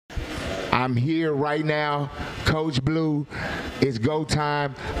I'm here right now. Coach Blue, it's go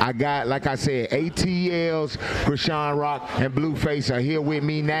time. I got, like I said, ATLs, Krishan Rock, and Blueface are here with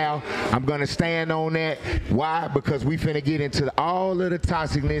me now. I'm going to stand on that. Why? Because we finna get into all of the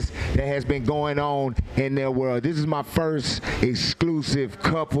toxicness that has been going on in their world. This is my first exclusive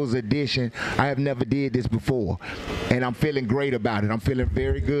couples edition. I have never did this before, and I'm feeling great about it. I'm feeling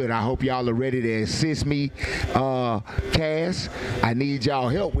very good. I hope y'all are ready to assist me. Cass, I need y'all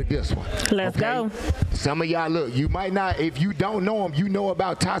help with this one. Let's go. Some of y'all, look, you might not, if you don't know them, you know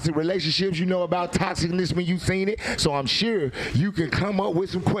about toxic relationships, you know about toxicness when you've seen it. So I'm sure you can come up with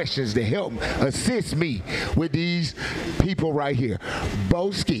some questions to help assist me with these people right here.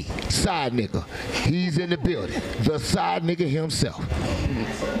 Boski, side nigga, he's in the building. The side nigga himself.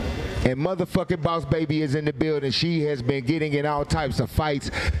 And motherfucking Boss Baby is in the building. She has been getting in all types of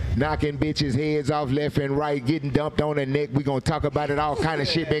fights, knocking bitches' heads off left and right, getting dumped on her neck. We gonna talk about it. All kind of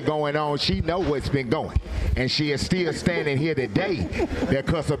shit been going on. She know what's been going. And she is still standing here today that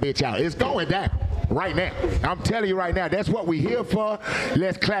cuss a bitch out. It's going down right now. I'm telling you right now, that's what we here for.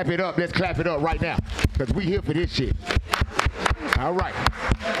 Let's clap it up. Let's clap it up right now. Because we here for this shit. All right.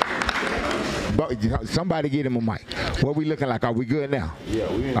 But somebody get him a mic. What we looking like? Are we good now?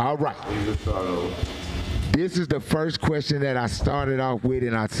 Yeah, we in. All right. This is the first question that I started off with,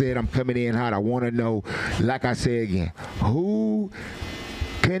 and I said I'm coming in hot. I want to know, like I said again, who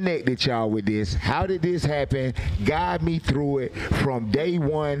connected y'all with this? How did this happen? Guide me through it from day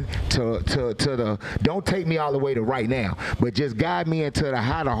one to the, don't take me all the way to right now, but just guide me into the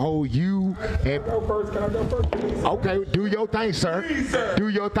how to hold you. And Can I go first? okay, do your thing, sir. Please, sir. Do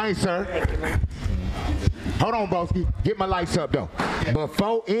your thing, sir. Hold on, Boski. Get my lights up, though.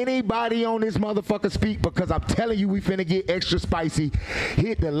 Before anybody on this motherfucker speak, because I'm telling you we finna get extra spicy,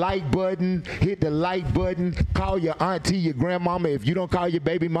 hit the like button, call your auntie, your grandmama. If you don't call your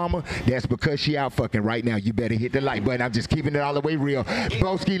baby mama, that's because she out fucking right now. You better hit the like button. I'm just keeping it all the way real.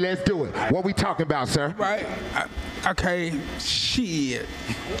 Boski, let's do it. What we talking about, sir? Right. Okay. Shit.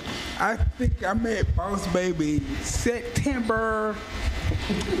 I think I met Boss Baby September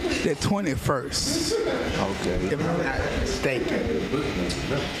the 21st. Okay. If I'm not mistaken.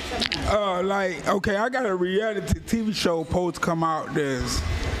 Okay, I got a reality TV show supposed to come out that's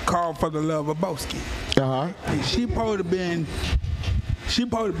called For the Love of Boski. Uh-huh. And she supposed to been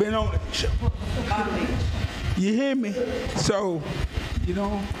on the show. You hear me? So,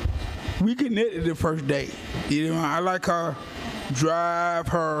 we connected the first day. I like her drive,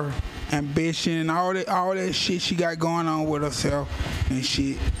 her ambition, all that shit she got going on with herself and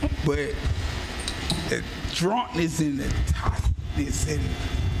shit. But the drunkenness and the toxicness and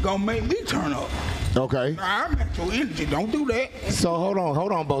gonna make me turn up. Okay. I'm at your energy. Don't do that. So hold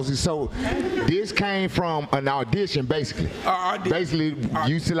on, Boski. So this came from an audition, basically. Basically,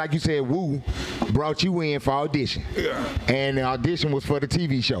 you said, like you said, Woo brought you in for audition. Yeah. And the audition was for the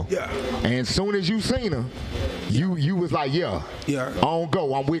TV show. Yeah. And as soon as you seen her, you was like, yeah. On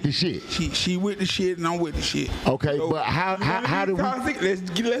go. I'm with the shit. She with the shit and I'm with the shit. Okay, so, but how do we? Let's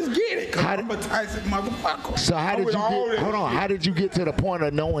get it. Cause I'm a toxic motherfucker. So how did you get? Hold on. How did you get to the point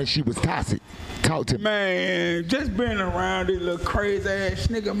of knowing she was toxic? Talk to me. Man, just being around this little crazy ass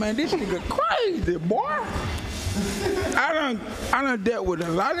nigga, man. This nigga crazy, boy. I done dealt with a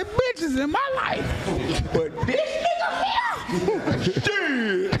lot of bitches in my life, but this nigga here, shit.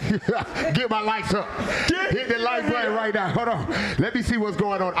 Get my lights up. Hit the light button right now. Hold on. Let me see what's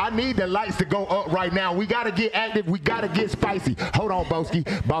going on. I need the lights to go up right now. We gotta get active. We gotta get spicy. Hold on, Boski.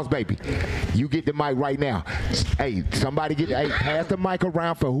 Boss Baby, you get the mic right now. Hey, somebody pass the mic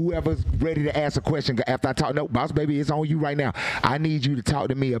around for whoever's ready to ask a question after I talk. No, Boss Baby, it's on you right now. I need you to talk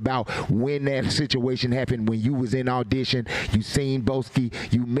to me about when that situation happened, when you was in audition, you seen Boski,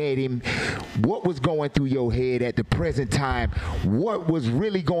 you met him. What was going through your head at the present time? What was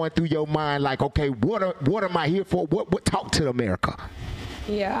really going through your mind? Like, okay, what am I here for? What talk to America?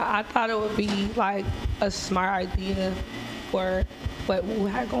 Yeah, I thought it would be like a smart idea for what we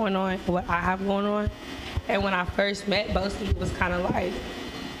had going on, what I have going on. And when I first met Boski, it was kind of like,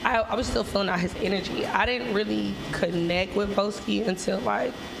 I was still feeling out his energy. I didn't really connect with Boski until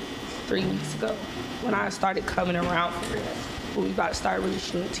like 3 weeks ago when I started coming around for real. When we about to start really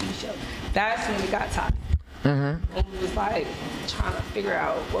shooting a TV show. That's when we got toxic. Mm-hmm. And we was like trying to figure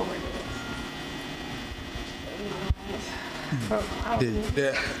out what we're doing.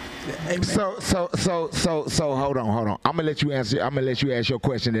 So hold on. I'm gonna let you answer. I'm gonna let you ask your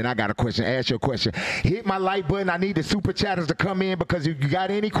question. Then I got a question. Ask your question. Hit my like button. I need the super chatters to come in because if you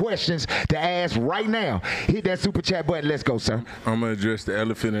got any questions to ask right now, hit that super chat button. Let's go, sir. I'm gonna address the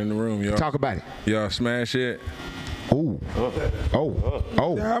elephant in the room, y'all. Talk about it. Y'all smash it. Oh. Oh.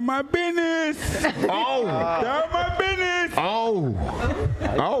 Oh. That's my business. Oh. That's my business. Oh.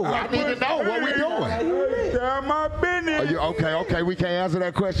 Oh. I need to know what we doing. That's my business. Okay. We can't answer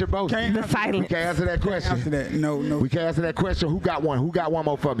that question, both. The silence. We can't answer that question. Answer that. No. We can't answer that question. Who got one? Who got one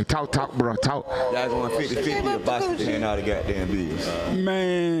more for me? Talk, bro. Talk. Y'all going 50-50 or Boski staying out of goddamn business?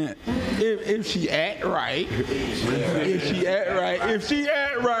 Man, if she act right, if she act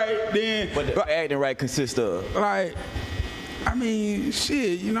right, then. What the acting right consists of? Like, I mean,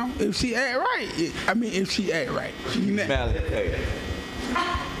 shit, you know, if she act right,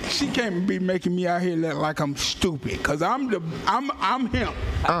 she can't be making me out here look like I'm stupid, cause I'm him. I'm him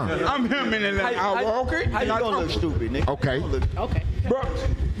in the I walk it. How you gonna look stupid, nigga? Okay.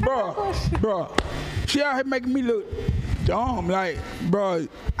 Bro, she out here making me look dumb. Like, bro,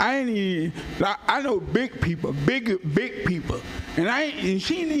 I ain't even, like, I know big people, big people, and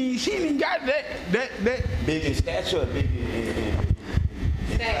she ain't got that. Big in stature, big in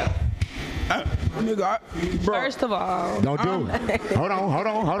nigga, bro. First of all, Don't do it. Hold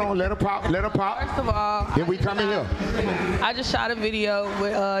on. Let her pop. First of all, Then we come in here. I just shot a video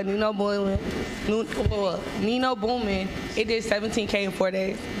with Nino Boomin. It did 17K in 4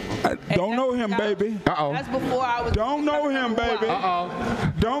 days. Don't know him, baby. That's before I was. Don't know him, baby.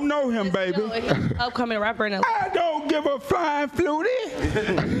 Don't know him, baby. He's an upcoming rapper in LA. I don't give a flying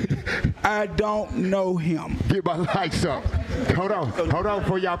flutie. I don't know him. Get my lights up. Hold on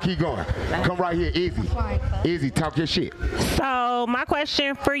before y'all keep going. Come right here, Easy, talk your shit. So my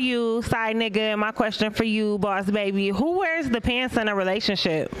question for you, side nigga, and my question for you, boss baby, who wears the pants in a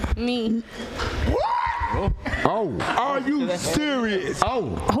relationship? Me. Oh. Are you serious? Oh.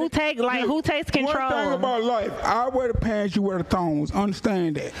 Who takes control? One thing about life, I wear the pants, you wear the thongs.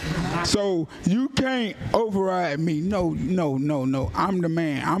 Understand that. So you can't override me. No. I'm the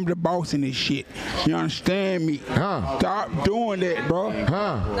man. I'm the boss in this shit. You understand me? Stop doing that, bro.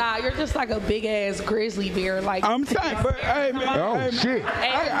 Nah, you're just like a big ass grizzly bear. Like I'm saying, but hey man. Oh shit.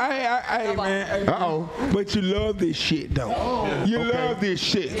 Hey man. But you love this shit though. You love this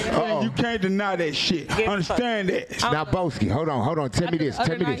shit. And you can't deny that shit. Understand that. Now, Boski, hold on. Tell me this.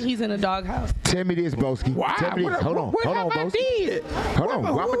 He's in a doghouse. Tell me this, Boski. Wow. Tell me this. Hold on, Boski. Hold on.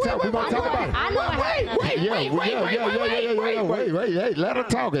 We're gonna talk about it. I know. Wait. Let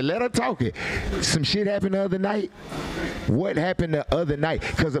her talk it. Some shit happened the other night. What happened the other night?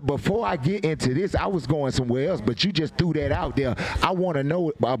 Because before I get into this, I was going somewhere else, but you just threw that out there. I want to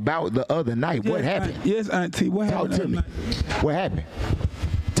know about the other night. What happened? Yes, Auntie. What happened? Talk to me. What happened?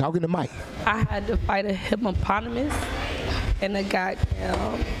 Talking to Mike. I had to fight a hippopotamus and a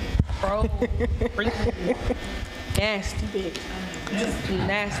goddamn nasty bitch. Just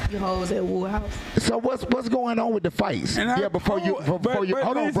nasty hoes at Woo House. So what's going on with the fights? Before you hold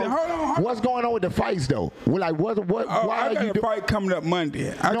on, bro. What's going on with the fights though? Like why I got a fight coming up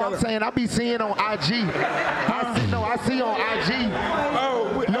Monday. I'm saying I be seeing on IG. I see on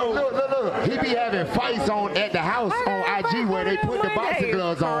IG. Look. He be having fights at the house on IG where they put the boxing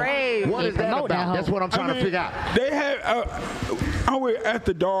gloves on. What is that about? That's what I'm trying to figure out. They have I went at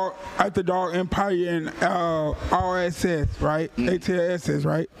the dog Empire and RSS, right? ATSS,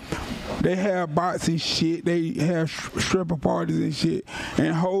 right? They have boxing shit. They have stripper parties and shit,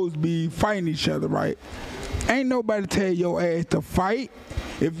 and hoes be fighting each other, right? Ain't nobody tell your ass to fight.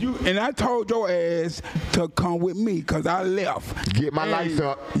 And I told your ass to come with me because I left. Get my lights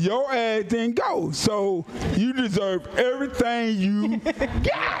up. Your ass didn't go. So you deserve everything you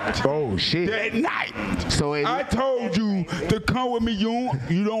got. Oh, shit. That night. So I told you to come with me. You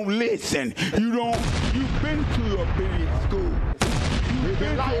don't listen. You've been to a billiard school. You've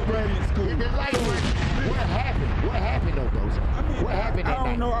been to a billiard school. What happened though, bros? What happened that I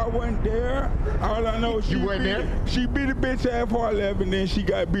don't know. I wasn't there. All I know is you weren't there? She beat a bitch ass before I left, and then she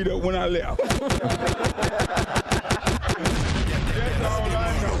got beat up when I left. That's all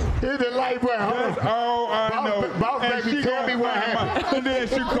I know. Hit the light button. That's all I know. Boss baby, tell me what happened. And then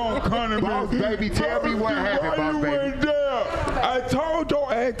she gonna come to me. Boss baby, tell me what happened, boss baby. Went there. I told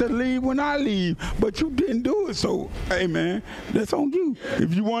your ass to leave when I leave, but you didn't do it. So, hey man, that's on you.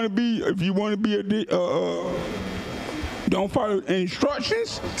 If you want to be a don't follow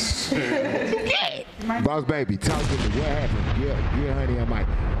instructions, you can't. Boss baby, talk to me. What happened? Yeah, honey, I'm like,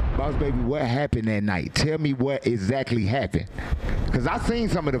 boss baby, what happened that night? Tell me what exactly happened. Because I seen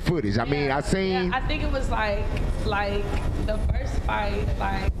some of the footage. I think it was like the first fight,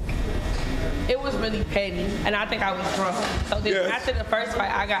 like, it was really petty, and I think I was drunk. So then after the first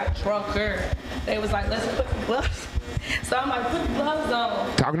fight, I got drunker. They was like, let's put the gloves. So I'm like, put the gloves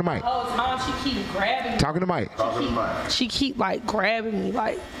on. Talking to Mike. The whole time she keep grabbing me. Talking to Mike. She keep like grabbing me,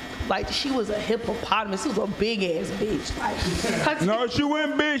 like like she was a hippopotamus. She was a big ass bitch. Like, No, she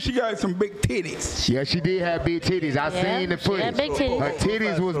wasn't big. She got some big titties. Yeah, she did have big titties. I seen the footage. had big titties. Her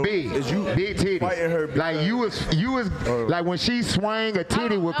titties was big. Big titties. Like you was like when she swang, a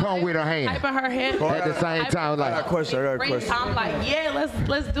titty would come with her hand. Typing her head At the same time, I got a like. question. I'm like, yeah,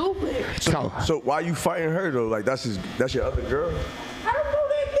 let's do it. So why you fighting her though? Like that's your other girl? I don't know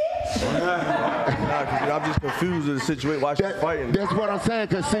that bitch. Nah, 'cause I'm just confused with the situation. Why she fighting? That's what I'm saying.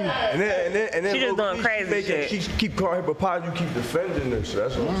 Cause see, And then She just doing crazy shit. She keep calling hippopotamus. You keep defending her. So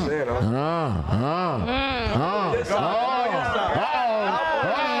that's what I'm saying. I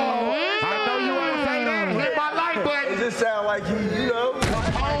know you want to say that. Hit my like button. It just sound like you know.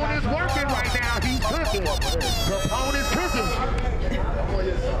 Capone is working right now. He's cooking. Capone is cooking.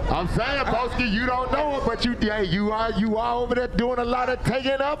 I'm saying, Boski, you don't know it, but you are over there doing a lot of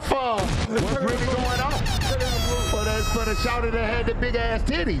taking up for what's really going on. For the shouter that had the big ass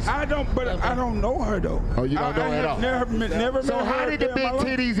titties. I don't know her though. Oh, you don't know her at all. Never So met her how did the in big my life.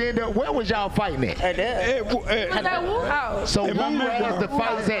 titties end up? Where was y'all fighting at? That Woo House. So Hey, Woo my man, has the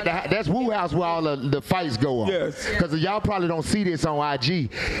fights at that's Woo House where all the fights go on. Yes. Because y'all probably don't see this on IG.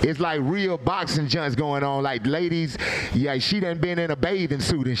 It's like real boxing junks going on. Like ladies, yeah, she done been in a bathing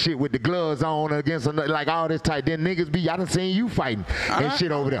suit and shit with the gloves on against like all this type. Then niggas be, I done seen you fighting and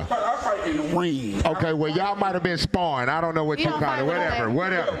shit over there. I fight in the ring. Okay, well y'all might have been sparring. I don't know what you call it.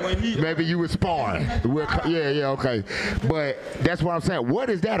 Whatever. Maybe you was sparring. Yeah, okay. But that's what I'm saying.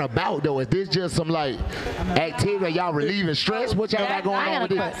 What is that about though? Is this just some like activity? Y'all relieving stress? What y'all got going on with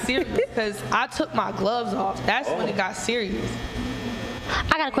this? Serious because I took my gloves off. That's when it got serious.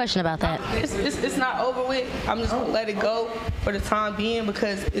 I got a question about that. It's not over with. I'm just gonna let it go for the time being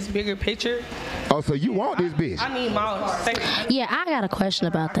because it's bigger picture. Oh, so you want this bitch? I need my own space. Yeah, I got a question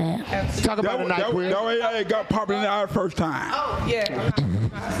about that. Talk about the night quiz. That way I got popular the first time. Yeah.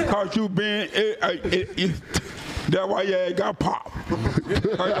 Cause you been that's why you got popped.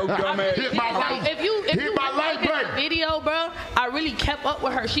 Hit my like. If you Hit my like look at button. the video, bro, I really kept up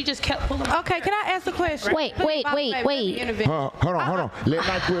with her. She just kept pulling. Okay, can I ask a question? Wait. Hold on. Let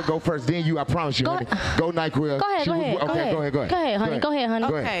Night Quill go first. Then you, I promise you, honey. Go Night Quill. Go ahead, She go was- ahead. Okay, go ahead. Go ahead, honey. Go ahead, honey.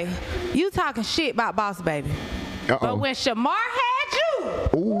 Go ahead. Okay, you talking shit about Boss Baby. But when Shamar had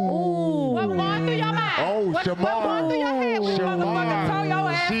you, Ooh. what was going through your mind? Oh, What Shamar. going through your head when you motherfucking tore your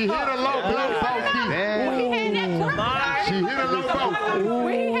ass She hit up? a low blow, Boski. When he had that grip, She hit a low blow.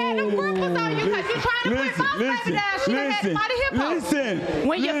 when he had them grippers on you, because you trying to put Boss Baby down, she done had somebody hip hop. Listen.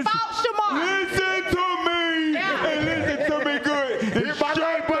 When you fought Shamar. Listen to me. Yeah. And listen to me good. Hit my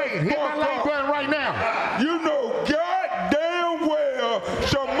like button. Hit my like button right now. You know goddamn well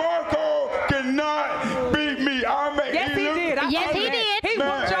Shamarko cannot beat me. Yes, he did. Yes, he did. He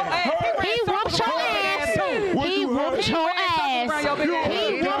whooped your ass. He whooped your ass. He whooped your ass.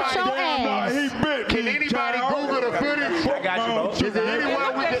 He whooped your ass. He bit Can me, anybody child. Google the footage? I got you, bro. Is there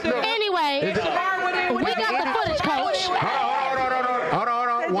anyone we can look? Anyway, we got the footage, coach. Hold on.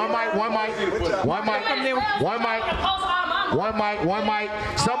 One mic.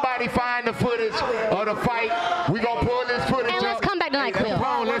 Somebody find the footage of the fight. We gonna pull this footage And let's up. come back to Night Quill.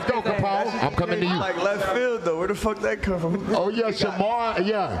 Capone, let's go, Capone. I'm coming to you. Like left field though. Where the fuck that come from? Oh yeah, Shamar.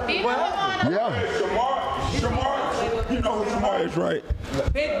 Yeah. Shamar, you know who Shamar is, right?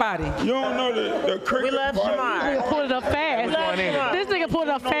 Big body. You don't know the cricket. We love part. Shamar. Pulled it up fast. This nigga pulled it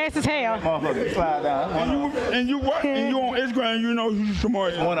up fast as hell. Motherfucker, slide down. And you on Instagram, you know who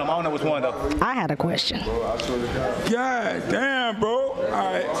Shamar is. One of them. I don't know which one though. I had a question. God damn, bro. All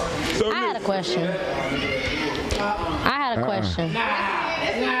right. So I had a question. I had a question.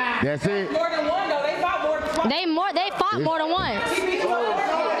 That's it. More than one though. They fought more than one. They fought more than once.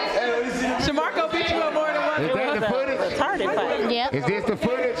 Shamarko beat you up more than one. Is that the footage? Retarded fight. Yep. Is this the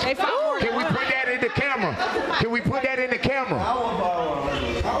footage? They fought more Can we put that in the camera? Can we put that in the camera?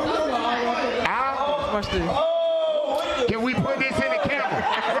 Can we put this in the camera?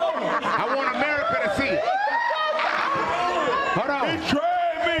 I want America to see it. Hold on. he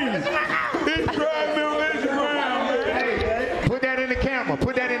tried me. He tried me on Instagram, man. Put that in the camera.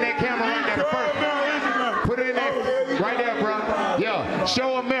 Put that in that camera right there Tried me on first. Instagram. Put it in there. Right there, bro. Yeah.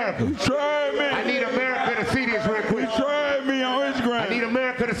 Show America. Tried me. I need America to see this real quick. Tried me on Instagram. I need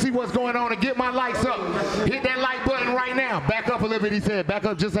America to see what's going on and get my likes up. Hit that like button right now. Back up a little bit, he said. Back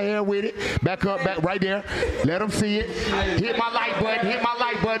up just a hair with it. Back up, back right there. Let them see it. Hit my like button. Hit my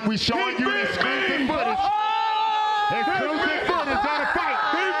like button. We showing you exclusive footage. Exclusive footage of the fight.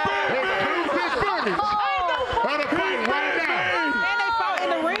 Exclusive footage of the fight right now. And they fought in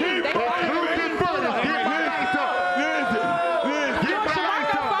the ring. They fought in the ring. Exclusive footage. Get my likes up. Get my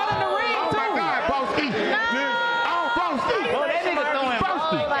likes up. fought in the ring, Oh my too. God, Boski. Oh, Boski. Oh, that nigga throwing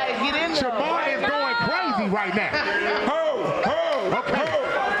balls like right now. Okay.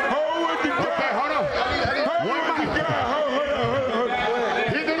 Okay, hold on.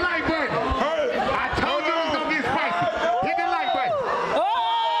 Hit the like button. I told you it was gonna get spicy. Hit the like button.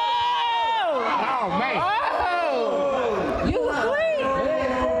 Oh man. You was sweet.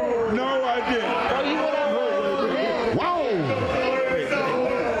 No, I didn't. Whoa.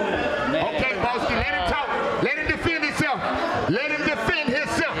 Okay, Boski, let him talk. Let him defend himself. Let him defend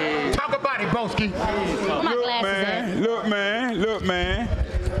himself. Talk about it, Boski. Look, man.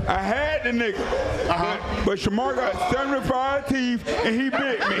 I had the nigga, but Shamar got 75 teeth and he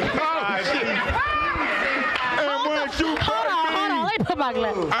bit me. And once you bite me, Let me put my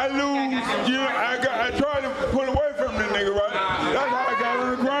glasses. I lose. I tried to pull away from the nigga, right? That's how I got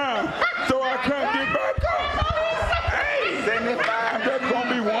on the ground. So I couldn't get back up. Hey, I'm just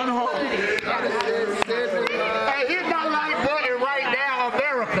gonna be one hole. Hey, hit my like button right now,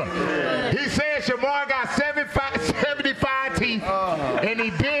 America. He said Shamar got 75 teeth, and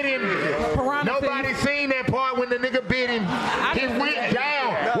he bit him. Nobody seen that part when the nigga bit him. He went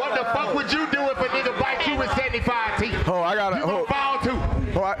down. What the fuck would you do if a nigga bite you with 75 teeth? Oh, I got You gonna fall too.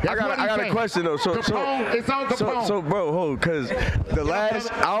 I got a question though. Capone, it's on Capone. So bro, cause the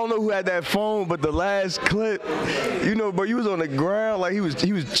last, I don't know who had that phone, but the last clip, you know, bro, you was on the ground like he was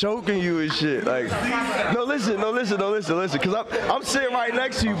choking you and shit. Like, no, listen, cause I'm sitting right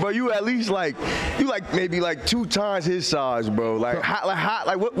next to you, but you at least maybe 2 times his size, bro. Like what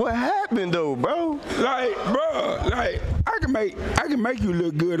happened though, bro? Like, I can make you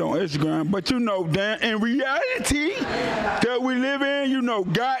look good on Instagram, but you know, damn, in reality that we live in, you know,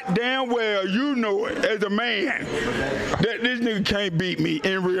 goddamn well, you know it as a man that this nigga can't beat me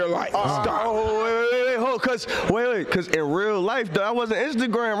in real life. Stop. Oh, wait, cause in real life, though, I wasn't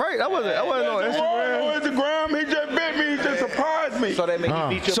Instagram, right? I wasn't on Instagram. He just bit me. He just surprised me. So that made you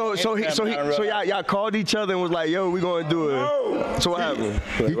beat your So y'all called each other and was like, yo, we gonna do it. No. So what happened?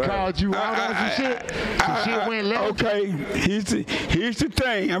 He called you out on some shit. Some shit went left. Okay, here's the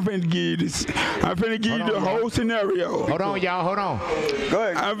thing. I'm finna give you this. I'm finna give you the whole scenario. Hold on, y'all. Hold on. Go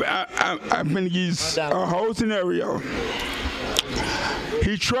ahead. I'm finna give you a whole scenario.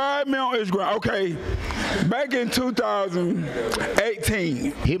 He tried me on Instagram. Okay, back in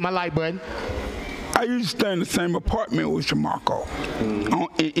 2018. Hit my like button. I used to stay in the same apartment with Shamarco on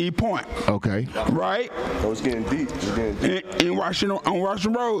E Point. Okay. Right? Oh, it's getting deep. On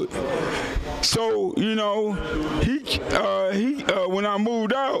Washington Road. So, you know, he when I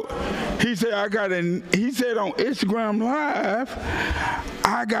moved out, he said he said on Instagram Live,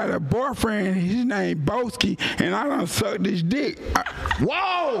 I got a boyfriend, his name Boski, and I done sucked his dick.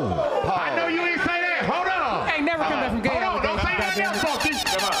 Whoa! I know you ain't say that. Hold on. Ain't never come back from gay. Hold on, don't say that else, Boski.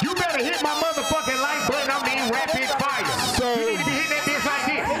 You better hit my motherfucking like button. I mean rapid fire. So, you need to be hitting that bitch like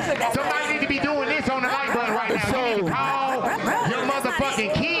this. Somebody need to be doing this on the like button right now. You need to call your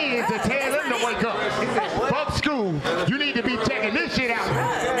motherfucking kids and tell them to wake up. Fuck school. You need to be checking this shit out.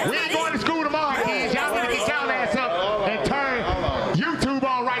 We ain't going to school tomorrow, kids. Y'all better get y'all ass up and turn YouTube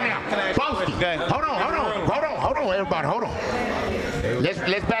on right now. Boski. Hold on, everybody. Hold on.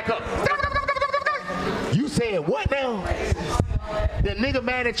 Let's back up. You said what now? The nigga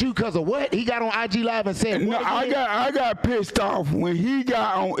mad at you because of what? He got on IG Live and said what? No, I got pissed off when he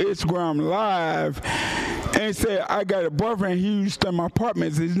got on Instagram Live and said, I got a boyfriend, he used to stay in my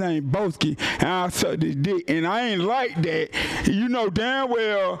apartment, his name Boski, and I sucked his dick. And I ain't like that. You know damn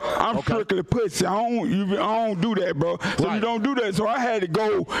well I'm strictly pussy. I don't do that, bro. So you don't do that. So I had to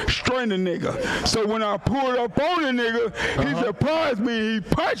go straight the nigga. So when I pulled up on the nigga, he surprised me, he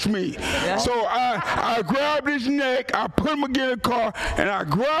punched me. Yeah. So I grabbed his neck, I put him against the car, and I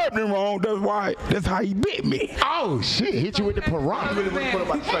grabbed him wrong. That's how he bit me. Oh shit, hit you with the piranha.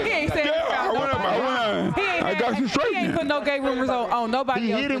 He ain't saying I got some straight. He ain't put no gay rumors on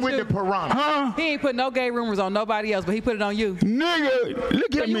nobody else. He hit him with the piranha. Huh? He ain't put no gay rumors on nobody else, but he put it on you. Nigga,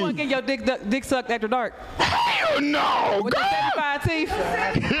 look at me. You want to get your dick sucked after dark? Hell no. With the 75 teeth?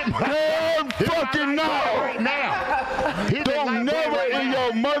 Hell fucking no. Right now. Don't never in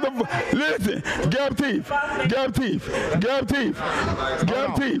your listen, gap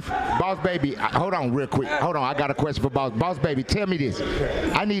teeth. Boss baby, hold on real quick. Hold on, I got a question for Boss baby, tell me this.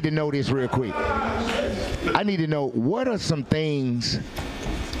 I need to know this real quick. I need to know what are some things,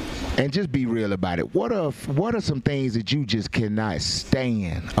 and just be real about it. What are some things that you just cannot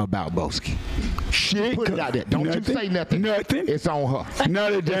stand about Boski? Shit. Put it out there. Don't you say nothing. Nothing. It's on her.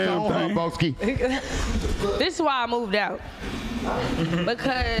 Not a damn it's on thing. her, Boski. This is why I moved out.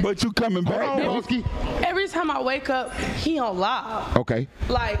 Because but you coming back, Boski? Every time I wake up, he on live. Okay.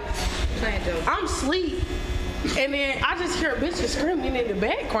 Like, I'm asleep. And then I just hear bitches screaming in the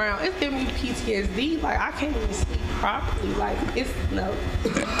background. It's giving me PTSD. Like, I can't even sleep properly. Like, it's no.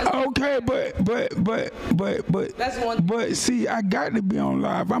 Okay, but That's one. But see, I got to be on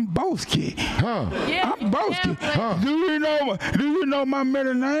live. I'm Boski. Yeah, I'm Boski. yeah, Do you know my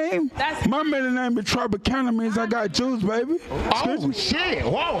middle name? My middle name is Tropicana, means I got juice, baby. Oh shit!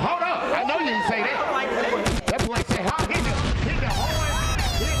 Whoa, hold up! I know you didn't say that. That boy said, hit the horn,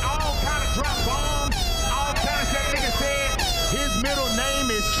 hit all kind of drop bombs, all kind of shit. Nigga said his middle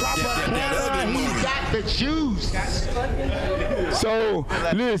name is Tropicana. He got the juice. So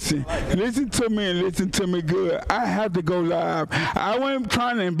listen to me and listen to me good. I have to go live. I wasn't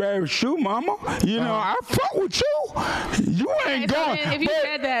trying to embarrass you, mama. You know, I fuck with you. You ain't going. So if you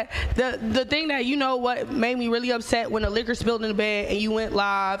said that, the thing that you know what made me really upset when the liquor spilled in the bed and you went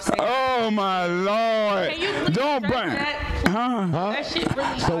live. Saying, oh my Lord! Don't burn. That shit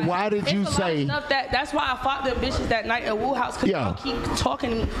really. So why did you say? That's why I fought them bitches that night at Woo House because y'all keep talking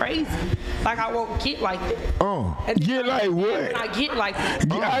to me crazy. Like I won't get like that. Get like what? I get like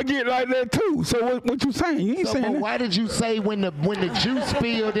that. I get like that too. So what you saying? You ain't saying that. Why did you say when the juice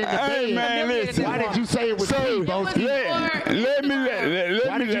spilled in the bed? Man, listen. Why did you say it was me, Boski? Let me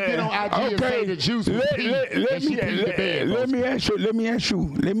Why did you get on IG and say the juice was pee and she peed the bed? Let me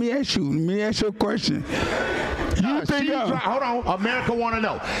ask you a question. You think hold on, America want to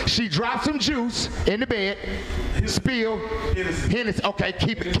know. She dropped some juice in the bed, spilled Hennessy. Okay,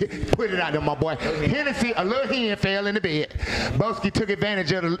 put it out there, my boy. Hennessy, a little hen fell in the bed. Boski took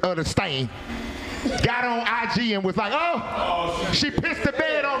advantage of the stain. Got on IG and was like, oh, she pissed the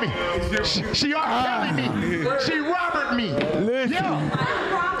bed on me. She R. me. She robbed me.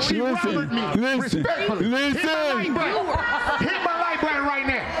 She robbed me. Respectfully. Hit my like button right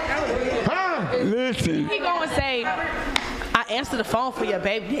now. Listen. He gonna say, I answered the phone for your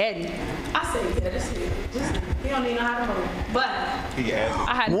baby daddy. I said, yeah, this is he don't even know how to hold. But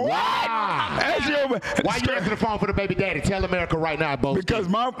I had Why you answer the phone for the baby daddy? Tell America right now, Boski. Because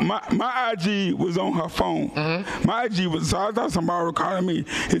my IG was on her phone. My IG was, so I thought somebody was calling me.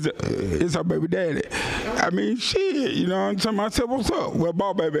 It's her baby daddy. I mean, shit, you know what I'm saying? I said, what's up? Well,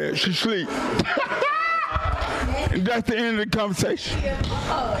 ball baby at? She sleep. That's the end of the conversation.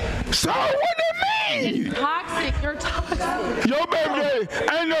 So what that mean? Toxic. You're toxic. Your baby daddy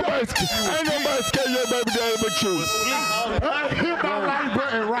ain't nobody scared your baby daddy but you. Hit my like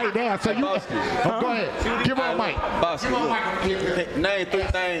button right now. So you go ahead. Give her a mic. Boski,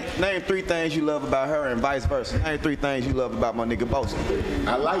 name three things you love about her and vice versa. Name three things you love about my nigga Boski.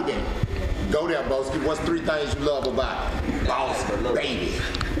 I like that. Go there, Boski. What's three things you love about Boski, baby?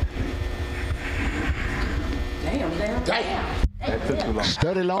 Damn.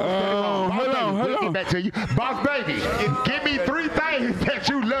 Study long. Hold on. Back to you. Boss baby, give me three things that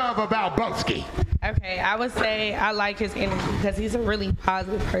you love about Boski. Okay, I would say I like his energy because he's a really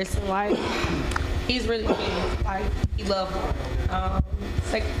positive person. Like, he's really good. Like, he loves me.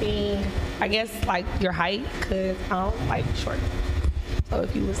 Second thing, I guess, like, your height, because I don't like short. So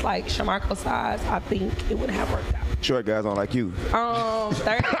if you was like Shamarco size, I think it would have worked out. Short guys don't like you. Third,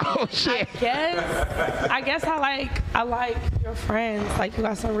 shit. I guess I like your friends. Like you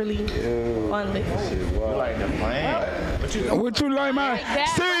got some really fun niggas. You like the plan? What you like, man?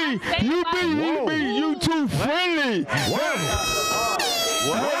 See, you too friendly. I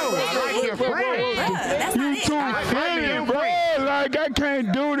like your friends. You too friendly, bro. Like I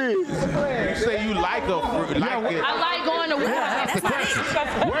can't do this. You say you like a I like going to work. That's the question.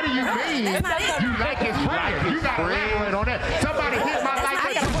 What do you mean? You like his friends? You got to elaborate on that. Somebody hit my like.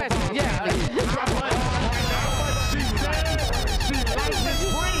 I got a question. Yeah. She likes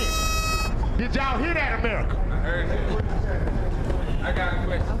his friends. Did y'all hear that, America? I heard that. I got a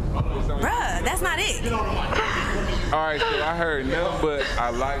question. Bruh, that's not it. All right, so I heard nothing but I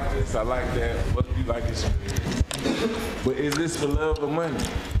like this, I like that. Must be like this. But is this for love or money?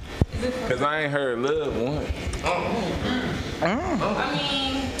 Because I ain't heard love once. I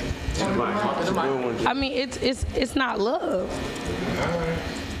mean, it's not love.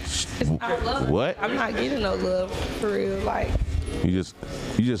 It's not love. What? I'm not getting no love for real. Like You just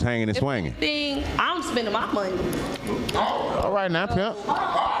hanging and swinging. I'm spending my money. All right now, pimp.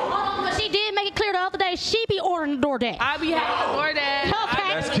 But she did make it clear the other day she be ordering the DoorDash. I be having the DoorDash.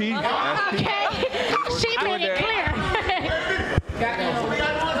 Okay. That's key. Okay. She made it clear.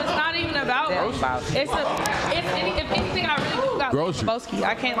 It's not even about if anything, I really do got Boski.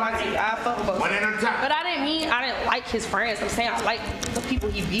 I can't lie to you. I fuck with Boski. But I didn't like his friends. I'm saying I like the people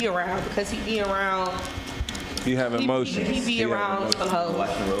he be around because he be around. He have emotions. He be around some hoes.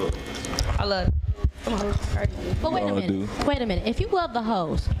 I love some hoes. But wait a minute. If you love the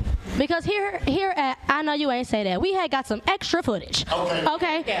hoes, Because here at I Know You Ain't Say That, we had got some extra footage.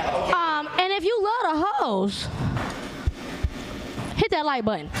 Okay. And if you love the hoes, hit that like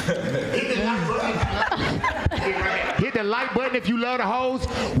button. Hit the like button if you love the hoes.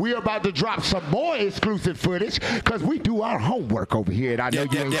 We're about to drop some more exclusive footage because we do our homework over here. And I know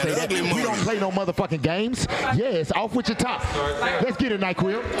you ain't say that. We don't play no motherfucking games. Yes, off with your top. Let's get it,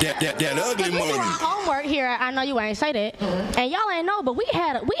 NyQuil. That ugly money. We do our homework here at I Know You Ain't Say That. And y'all ain't know, but we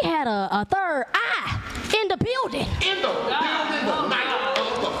had a third eye in the building.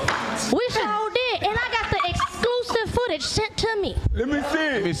 We sure did. And I got the exclusive footage sent to me. Let me see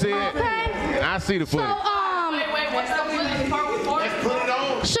it. Let me see it. Okay. I see the footage. So, Wait, what's the footage part for? Let's put it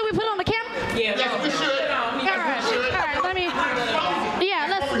on. should we put it on the camera? Yeah, Yes, we should. All right, let me. Yeah,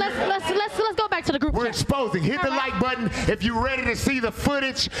 let's go back to the group We're chat. exposing. Hit the like button if you're ready to see the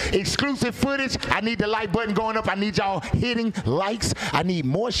footage, exclusive footage. I need the like button going up. I need y'all hitting likes. I need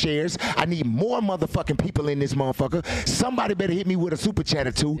more shares. I need more motherfucking people in this motherfucker. Somebody better hit me with a super chat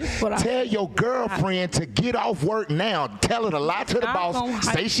or two. Tell your girlfriend to get off work now. Tell her to lie to the boss.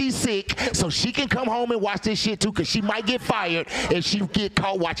 Say she's sick so she can come home and watch this shit too, because she might get fired if she get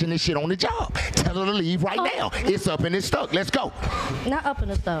caught watching this shit on the job. Tell her to leave right now. It's up and it's stuck. Let's go. Not up in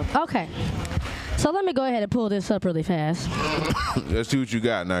the stuff. Okay. So let me go ahead and pull this up really fast. Let's see what you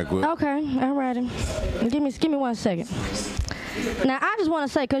got, NyQuil. Okay, all righty. Give me 1 second. Now I just want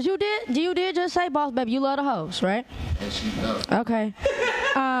to say, cause you did just say, boss baby, you love the hoes, right? Okay.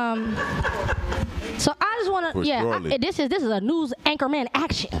 So I just want to, this is a news anchorman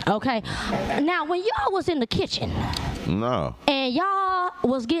action, okay? Now when y'all was in the kitchen, and y'all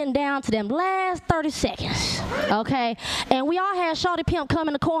was getting down to them last 30 seconds, okay? And we all had Shawty Pimp come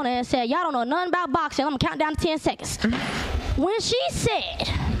in the corner and said, y'all don't know nothing about boxing. I'm gonna count down to 10 seconds. When she said,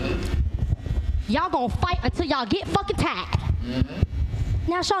 y'all gonna fight until y'all get fucking tired.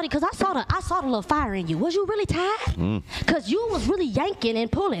 Now, Shawty, because I saw the little fire in you. Was you really tired? Because you was really yanking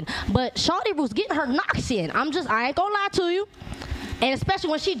and pulling. But Shawty was getting her knocks in. I ain't gonna lie to you. And especially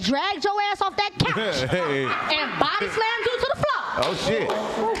when she dragged your ass off that couch and body slammed you to the floor. Oh, shit.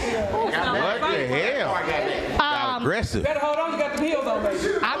 What the hell? Aggressive. Better hold on, you got the heels on, baby.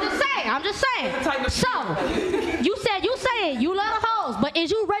 I'm just saying. So, you said you love hoes, but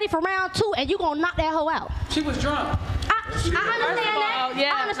is you ready for round 2 and you gonna knock that hoe out? She was drunk. I understand that.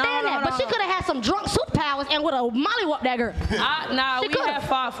 Yeah, I understand that. But she could have had some drunk superpowers and would have mollywhopped that girl. Nah, we have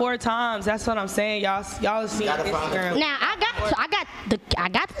fought 4 times. That's what I'm saying. Y'all see Instagram. Now I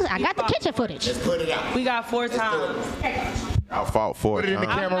got the kitchen footage. Let's put it out. We got 4 times. I fought 4 Put it in the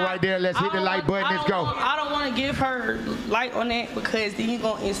camera right there. Let's hit the like button. Let's go. I don't want to give her light on that because then you're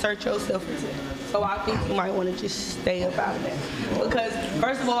going to insert yourself into it. So I think you might want to just stay about that. Because,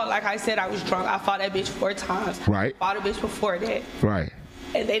 first of all, like I said, I was drunk. I fought that bitch 4 times. Right. Fought a bitch before that. Right.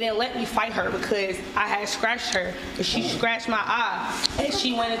 And they didn't let me fight her because I had scratched her. But she scratched my eye. And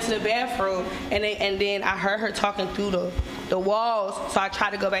she went into the bathroom. And then I heard her talking through the walls. So I tried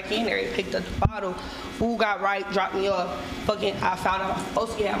to go back in there and picked up the bottle. Food got right, dropped me off. I found out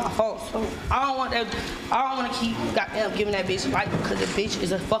Boski had my phone. So I don't want to keep goddamn giving that bitch life because the bitch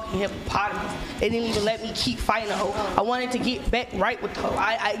is a fucking hippopotamus. They didn't even let me keep fighting the hoe. I wanted to get back right with the hoe.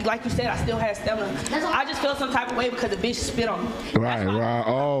 I like you said, I still had stamina. I just felt some type of way because the bitch spit on me. Right.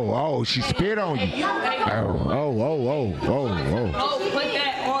 Oh, she spit on you. Oh. Put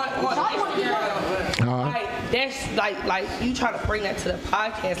that on Instagram. Like, that's like you try to bring that to the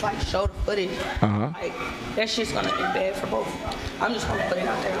podcast, like show the footage. Like that shit's gonna be bad for both. I'm just gonna put it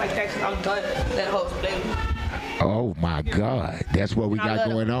out there like that because I'm done that whole play. Oh my God, that's what we got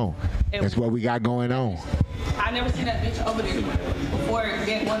going on. That's what we got going on. I never seen that bitch over there before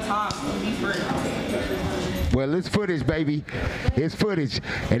that one time. Be free. Well, it's footage, baby. It's footage,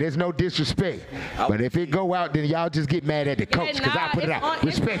 and there's no disrespect. But if it go out, then y'all just get mad at the coach because I put it out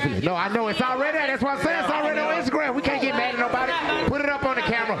respectfully. No, I know it's already there. That's what I'm saying. It's already on Instagram. We can't get mad at nobody. Put it up on the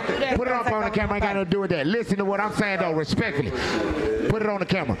camera. Put it up on the camera. I ain't got nothing to do with that. Listen to what I'm saying, though, respectfully. Put it on the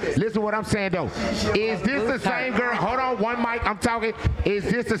camera. Listen to what I'm saying, though. Is this the same girl? Hold on, one mic. I'm talking. Is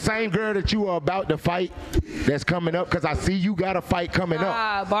this the same girl that you are about to fight that's coming up? Because I see you got a fight coming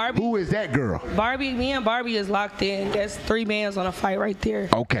up. Barbie. Who is that girl? Barbie. Me and Barbie is locked in. That's 3 bands on a fight right there.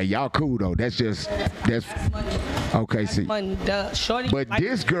 Okay, y'all cool though. That's okay. See, money, shorty. But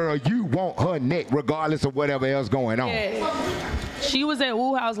this girl, you want her neck regardless of whatever else going on. Yeah. She was at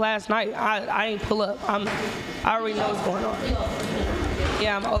Woo House last night. I ain't pull up. I already know what's going on.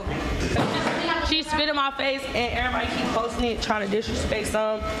 Yeah, I'm over. She spit in my face, and everybody keep posting it, trying to disrespect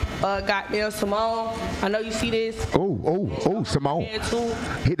some. Goddamn Simone, I know you see this. Oh, Simone.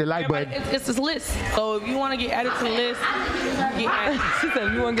 Hit the like button. It's this list. So if you want to get added to the list, get added. She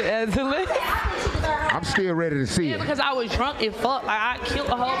said, you want to get added to the list? I'm still ready to see it. Because I was drunk and fuck. Like, I killed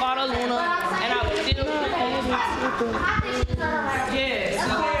a whole bottle of Luna, and I was still.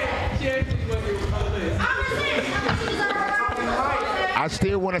 I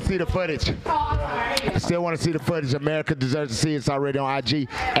still want to see the footage. I still want to see the footage. America deserves to see it. It's already on IG.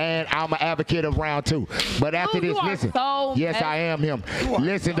 And I'm an advocate of round 2. But after this, listen. Yes, I am him.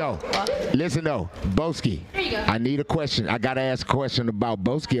 Listen, though. Boski, I need a question. I got to ask a question about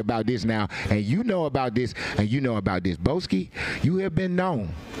Boski about this now. And you know about this, and you know about this. Boski, you have been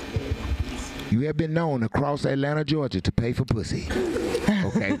known. You have been known across Atlanta, Georgia to pay for pussy.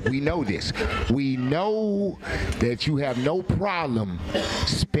 Okay, we know this. We know that you have no problem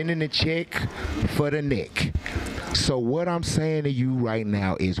spending a check for the neck. So what I'm saying to you right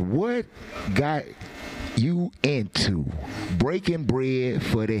now is what got you into breaking bread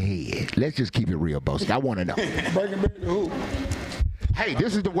for the head? Let's just keep it real, Boski. I want to know. Breaking bread to who? Hey,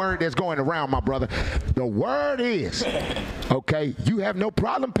 this is the word that's going around, my brother. The word is, okay, you have no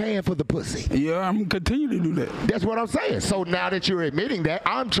problem paying for the pussy. Yeah, I'm going to continue to do that. That's what I'm saying. So now that you're admitting that,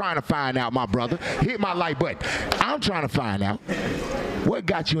 I'm trying to find out, my brother. Hit my like button. I'm trying to find out what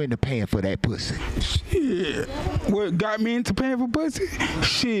got you into paying for that pussy. Shit. What got me into paying for pussy?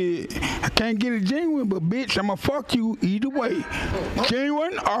 Shit. I can't get it genuine, but bitch, I'ma fuck you either way.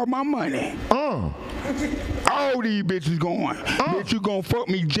 Genuine or my money. All these bitches going. Bitch, you gonna fuck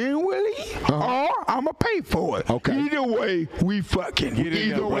me genuinely or I'ma pay for it. Okay. Either way, we fucking.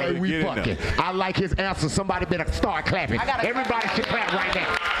 Either way, we fucking. I like his answer. Somebody better start clapping. Everybody should clap right now.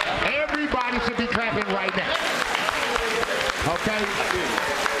 Everybody should be clapping right now. Okay?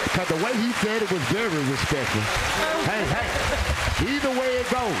 Because the way he said it was very respectful. Hey, either way it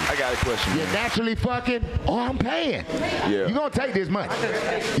goes. I got a question. You're naturally fucking or I'm paying. Yeah. You're going to take this money.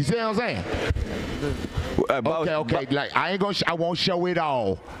 You see what I'm saying? Okay. Like I won't show it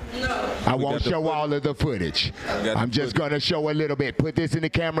all. No. I won't show all of the footage. I'm just gonna show a little bit. Put this in the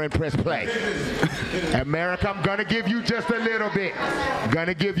camera and press play. America, I'm gonna give you just a little bit.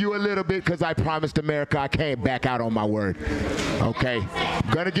 Gonna give you a little bit because I promised America I can't back out on my word. Okay.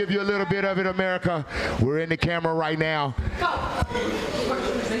 Gonna give you a little bit of it, America. We're in the camera right now.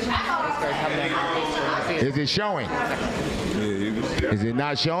 Is it showing? Is it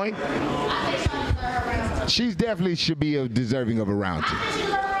not showing? She's definitely should be deserving of a round 2.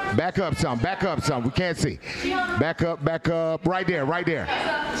 Back up some. We can't see. Back up. Right there.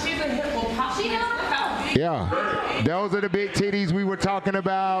 Yeah. Those are the big titties we were talking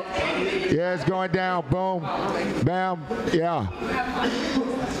about. Yeah, it's going down. Boom. Bam. Yeah.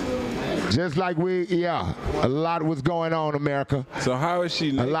 Just like a lot was going on, America. So how is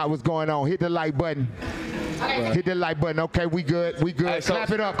she? A lot was going on. Hit the like button. Hit the like button. Okay, we good. Right, clap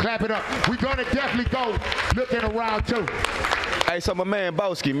it up. We're gonna definitely go looking around 2. Hey, so my man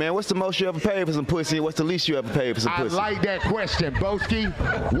Boski, man, what's the most you ever paid for some pussy? What's the least you ever paid for some pussy? I like that question, Boski.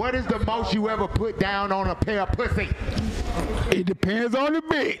 What is the most you ever put down on a pair of pussy? It depends on the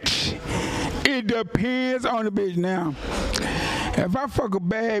bitch. Now, if I fuck a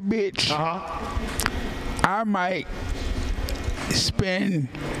bad bitch, I might spend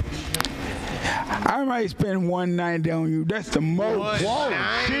 $190 on you. That's the most. Whoa,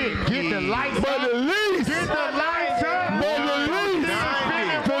 shit. Get the lights up. But the least. Get the lights up. But the least.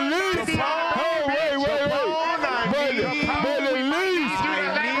 The least. Oh, wait. But the least.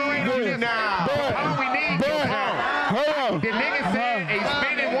 Hold on. The nigga said he's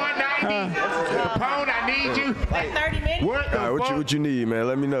spending $190. Capone, I need you. Like 30 minutes? What you need, man?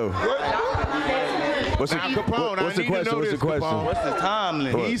 Let me know. What's the question? What's the time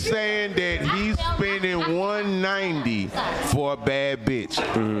limit? He's saying that he's spending $190 for a bad bitch.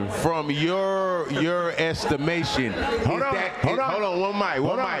 From your estimation, hold on,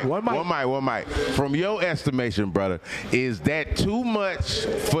 one mic. From your estimation, brother, is that too much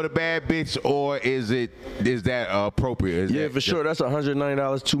for the bad bitch, or is that appropriate? For sure. That's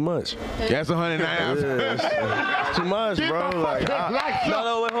 $190 too much. That's $190. Too much, bro. Like,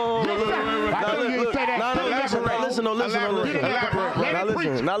 No, listen. Now listen.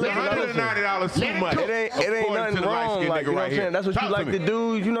 $190 too much. It ain't nothing wrong. Like, you know what I'm saying? That's what you like to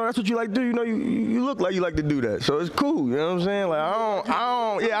do. You know, that's what you like to do. You know, you look like you like to do that. So it's cool. You know what I'm saying? Like, I don't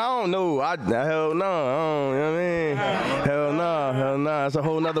know. Hell no. You know what I mean? Hell no. It's a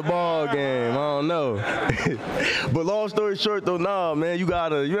whole nother ball game. I don't know. But long story short, though, nah, man, you know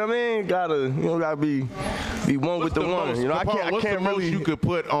what I mean? Gotta be one with the one. You know, I can't what's the really. Most you could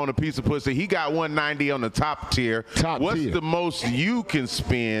put on a piece of pussy? He got 190 on the top tier. What's the most you can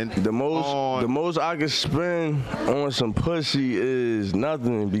spend? The most I can spend on some pussy is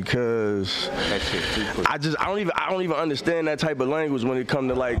nothing, because I don't even understand that type of language when it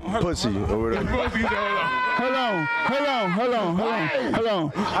comes to like pussy or whatever. Hold on.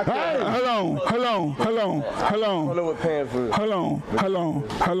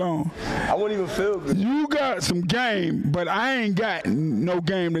 I wouldn't even feel good. You got some game, but I ain't got no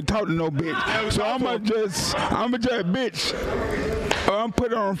game to talk to no bitch. So I'ma just bitch. I'm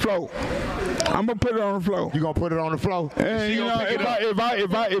put it on the floor. I'm gonna put it on the floor. You gonna put it on the floor? And you know, if I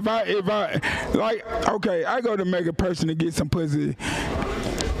like, okay, I go to Mega Person to get some pussy.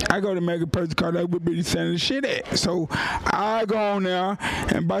 I go to Mega Person because that's what be sending the shit at. So I go on there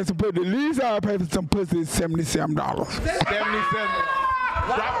and buy some pussy. The least I'll pay for some pussy is $77. $77. Drop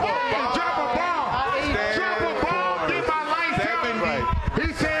a ball. Get my lights out. He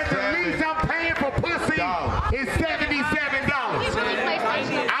said the least I'm paying for pussy is $77.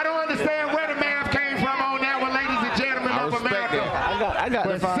 I don't understand where the math came from on that one, ladies and gentlemen of America. I got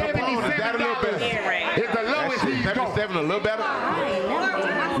but $77 is that a little better? It's the lowest he's going. $77 a little better?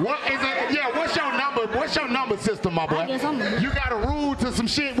 What is it? Yeah, what's your number? What's your number system, my boy? You got a rule to some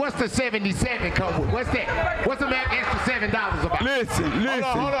shit. What's the 77 come with? What's that? What's the extra $7 about? Listen.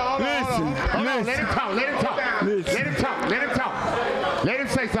 Hold on. Let him talk. Let him talk. Let him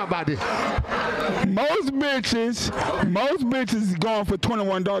say something about this. Most bitches is going for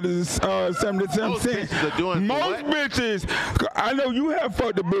 $21.77. Most bitches, I know you have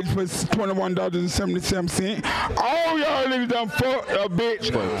fucked a bitch for $21.77. All y'all niggas done fucked a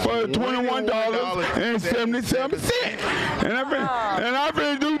bitch for $21.77. And I've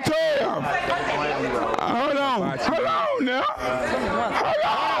been do time. Hold on now.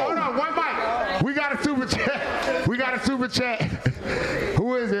 Hold on, one mic. We got a super chat.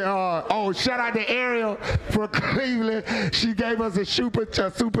 Who is it? Shout out to Ariel from Cleveland. She gave us a super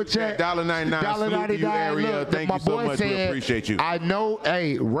chat. $1.99. Ariel. Thank you so much. We appreciate you. I know.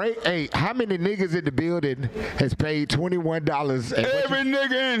 Hey, how many niggas in the building has paid $21? Every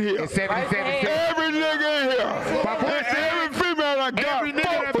nigga in here. 77 cents. Every nigga in here. Every female I got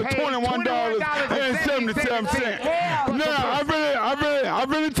for $21.77. Now I'm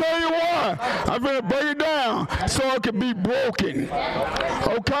gonna tell you why. I'm gonna break it down so it can be broken.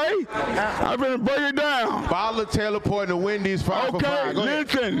 Okay? I'm gonna break it down. Bottle Taylor Point and Wendy's 5 for 5.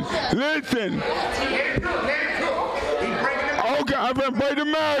 Listen. Okay, I'm gonna break the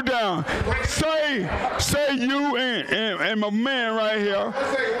mail down. Say you and my man right here.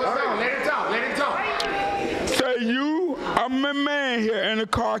 Let him talk. Say you, I'm a man here in the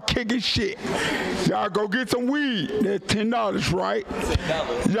car kicking shit. Y'all go get some weed. That's $10, right?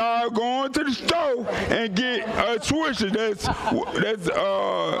 Y'all go into the store and get a Swisher. That's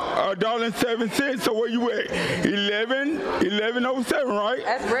 $1.07. So where you at? 11.07, right?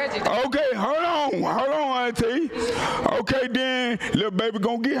 That's Reggie. Okay, hold on, auntie. Okay, then little baby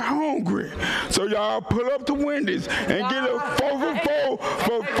gonna get hungry. So y'all pull up to Wendy's and get a 4 for $4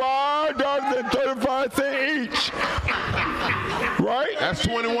 for $5.35 each. Right? That's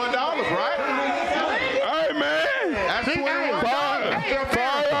 $21, right? Hey, man. That's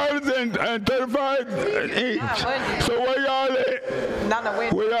 $5.35 each. So where y'all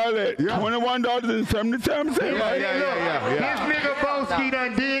at? Where y'all at? $21.77. Yeah. This nigga Boski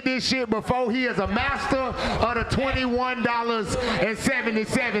done did this shit before. He is a master of the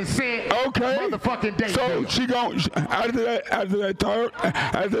 $21.77 motherfucking day. So she gon' after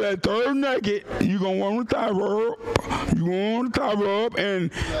that third nugget, you gonna want to tie her up. You gonna want to tie her up,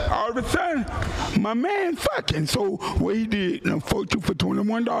 and all of a sudden, my man fucking. So what he did, fucked you for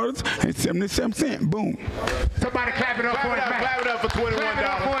 $21.77. Boom. Somebody clap it up for his mouth. Clap it up for $21. Clap it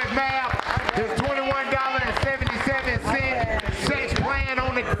up for his mouth. It's $21.77. Sex playing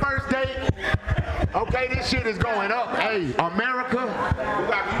on the first date. Okay, this shit is going up. Hey, America. You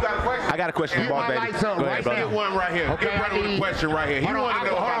got a question? I got a question for Boss Baby. Go ahead, brother. Get one right here. Okay, get ready with a question right here. He want to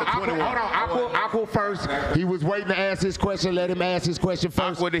know about the 21. Hold on, Aqua first. He was waiting to ask his question. Let him ask his question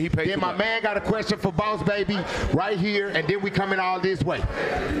first. Aqua, did he pay then my man got a question for Boss Baby right here, and then we coming all this way.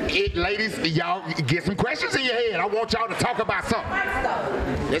 Ladies, y'all get some questions in your head. I want y'all to talk about something.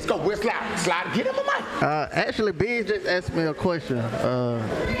 Let's go. We'll slide. Get him a mic. Actually, B just asked me a question.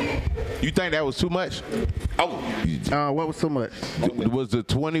 You think that was too much? What was too much? Was the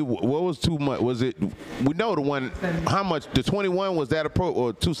 20? What was too much? Was it? We know the one. How much? The 21 was that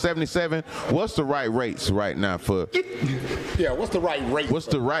or 277? What's the right rates right now for? Yeah. What's the right rate? What's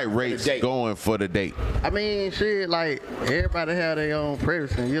the right rates going for the date? I mean, shit. Like everybody have their own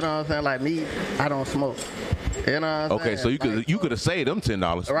preference. You know what I'm saying? Like me, I don't smoke. You know what I'm saying? So you could have saved them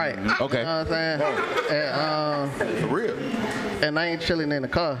 $10. Right. Okay. You know what I'm saying? For real. And I ain't chilling in the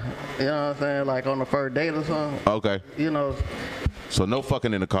car. You know what I'm saying? Like on the first date or something. Okay. You know. So no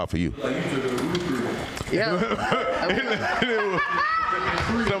fucking in the car for you. Yeah.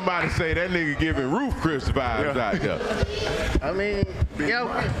 Somebody say that nigga giving Roof Chris vibes out there. I mean,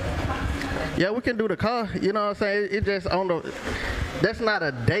 yeah, we can do the car. You know what I'm saying? It just on the. That's not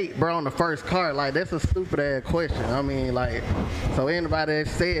a date, bro, on the first car. Like, that's a stupid-ass question. I mean, like, so anybody that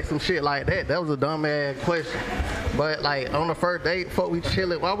said some shit like that, that was a dumb-ass question. But, like, on the first date, before we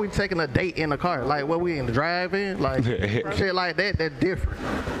chilling, why we taking a date in the car? Like, what, we in the drive-in? Like, shit like that, that's different.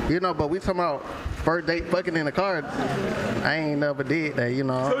 You know, but we talking about first date fucking in the car. I ain't never did that, you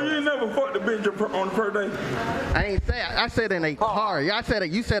know. So you ain't never fucked the bitch on the first date? I ain't say. I said in a car. Yeah, I said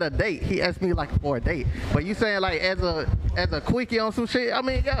you said a date. He asked me like for a date. But you saying like as a quickie on some shit? I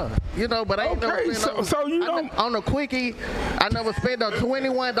mean, yeah, you know. But I ain't never spent so you know on a quickie. I never spent the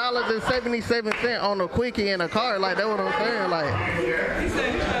 $21.77 on a quickie in a car. Like that's what I'm saying.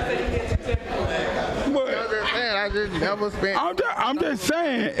 I just never spent. I'm just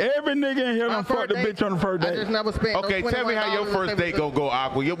saying, every nigga in here done fucked the bitch on the first date. I just never spent. Okay, tell me how your first date gonna go,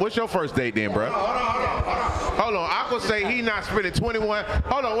 Aqua. What's your first date then, bro? Hold on. Aqua say he not spending 21.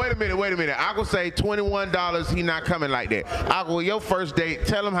 Hold on, wait a minute. Aqua say $21. He not coming like that. Aqua, your first date.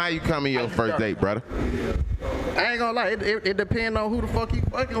 Tell him how you coming your first date, brother. I ain't gonna lie. It depends on who the fuck you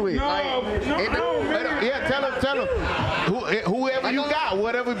fucking with. Yeah, tell him. Whoever you got,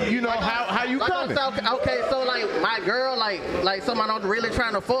 whatever you know, how you coming. Okay, so like my girl, like someone I'm really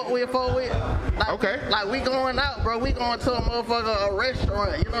trying to fuck with. Like, okay. Like we going out, bro. We going to a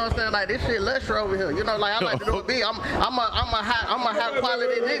restaurant. You know what I'm saying? Like this shit luxury over here. You know, like I like to do it big. I'm a high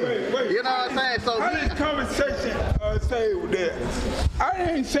quality nigga. You know what I'm saying? So this conversation say that I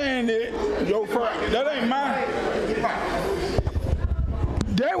ain't saying that your first. That ain't mine.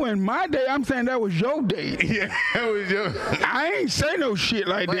 That wasn't my day. I'm saying that was your day. Yeah, that was your. I ain't say no shit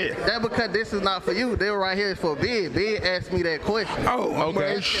like that. That because this is not for you. They were right here for Big. Big asked me that question. Oh,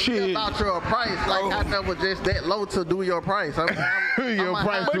 okay. Shit. About your price. Like I never just that low to do your price. Your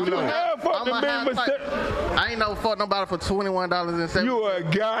price too low. I ain't never fucked nobody for $21.70. You a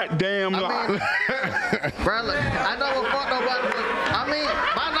goddamn liar. Bro, I never fucked nobody for. I mean,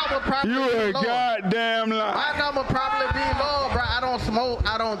 my number probably. You a goddamn liar. My number probably be low, bro. I don't smoke.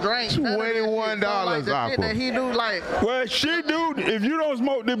 I don't drink. $21 like the shit that he do, like. Well, she do. If you don't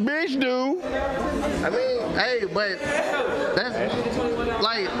smoke, the bitch do. I mean, hey, but that's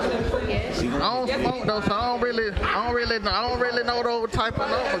like I don't smoke though, so I don't really know those type of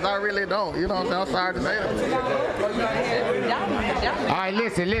numbers. I really don't. You know what I'm saying? I'm sorry to say that. All right,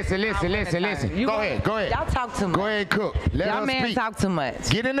 listen. Go ahead. Y'all talk too much. Go ahead and cook. Let y'all her man speak. Talk too much.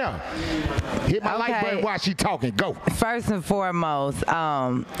 Get in there. Hit my like button while she talking. Go. First and foremost,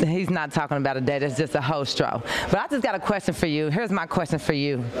 he's not talking about a date. It's just a hostro. But I just got a question for you. Here's my question for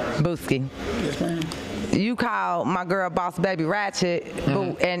you, Boski. Yes, ma'am. You call my girl Boss Baby ratchet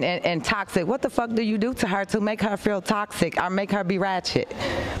and toxic. What the fuck do you do to her to make her feel toxic or make her be ratchet?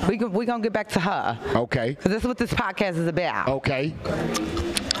 We gonna get back to her. Okay. Because this is what this podcast is about. Okay.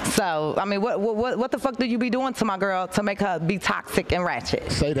 So, I mean, what the fuck do you be doing to my girl to make her be toxic and ratchet?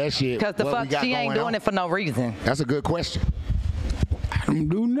 Say that shit. Because the fuck she ain't doing it for no reason. That's a good question. I don't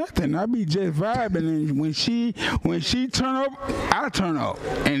do nothing. I be just vibing, and when she turn up, I turn up,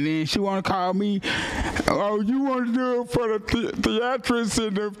 and then she want to call me. Oh, you want to do it for the theatrics,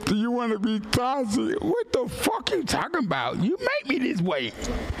 and you want to be toxic. What the fuck you talking about? You make me this way.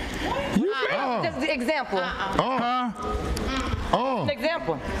 You Just the example. An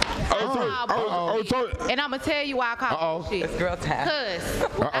example. And I'm gonna tell you why I call shit. It's girl time. Because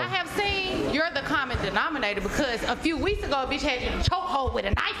I have seen you're the common denominator. Because a few weeks ago, a bitch had you in a chokehold with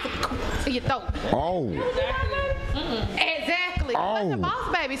a knife to your throat. Oh. Exactly. Exactly. What's the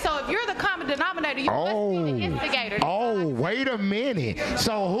boss baby? So if you're the common denominator, you must be the instigator. Oh, wait a minute.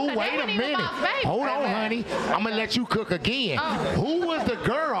 So who? So wait a minute. Hold on, honey. I'm gonna let you cook again. Who was the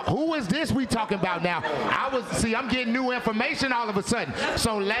girl? Who was this we talking about now? I'm getting new information all of a sudden.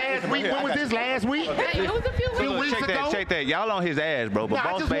 So last week, when was this? Last week? It was a few weeks ago. Check that. Y'all on his ass, bro. But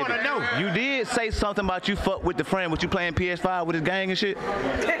boss baby, wanna know. You did say something about you fuck with the friend. What you playing PS5 with his gang and shit?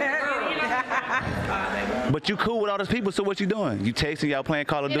 But you cool with all those people, so what you doing? You texting, y'all playing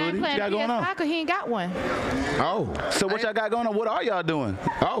Call of Duty? What you got going on? How could he ain't got one? Oh. So what y'all got going on? What are y'all doing?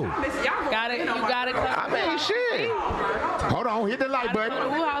 Oh. You got it. I mean, shit. Hold on, hit the like button.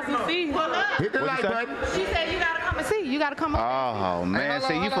 Hit the like button. She said you gotta come and see. You gotta come. Oh man,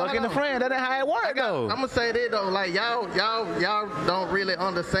 see you fucking the friend. That ain't how it work though. I'm gonna say this though, like y'all don't really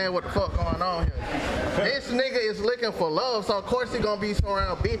understand what the fuck going on here. This nigga is looking for love, so of course he gonna be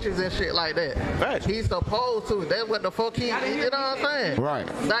around bitches and shit like that. Right. He's supposed to. That's what the fuck you know what I'm saying? Right.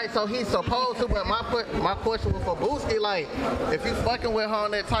 Like, so he's supposed to. But my question was for Boski, like, if you fucking with her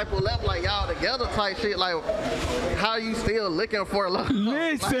on that type of level, like y'all together type shit, like, how you still looking for love?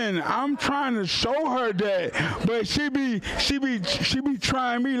 Listen, I'm trying to show her that, but she be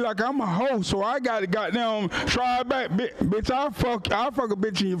trying me like I'm a hoe, so I gotta goddamn try back, bitch. I'll fuck a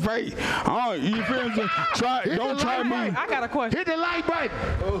bitch in your face. You feel me? Don't try me. I got a question. Hit the like button.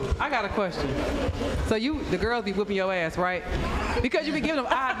 I got a question. So the girls be whipping your ass, right? Because you be giving them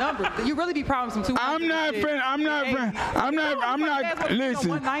odd numbers. You really be promising some 200. I'm not.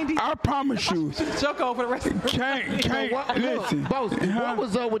 Listen, I promise you. Choke over the rest of the listen. Boski, what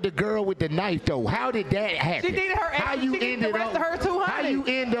was up with the girl with the knife though? How did that happen? She needed her. How you ended up? Her 200. How you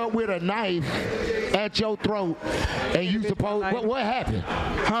end up with a knife at your throat? And you supposed what happened?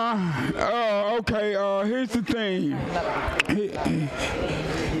 Huh? Okay. Here's the thing.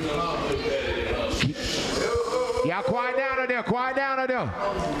 Y'all quiet down there.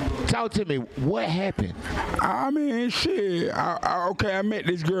 Talk to me. What happened? I mean, shit. I met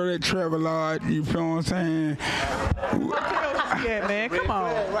this girl at Travelodge. You feel what I'm saying? Yeah, man. Come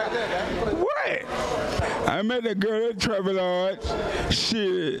on. What? I met that girl at Travelodge.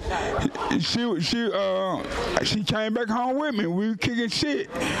 Shit. She came back home with me. We were kicking shit.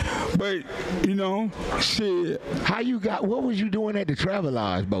 But, you know, shit. What was you doing at the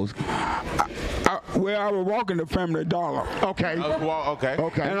Travelodge, Boski? I was walking to Family Dollar. Okay. Okay.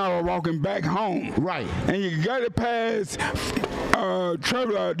 And I was walking back home. Right. And you got to pass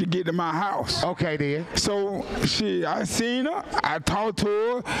Travelodge to get to my house. Okay, then. So, shit, I seen her. I talked to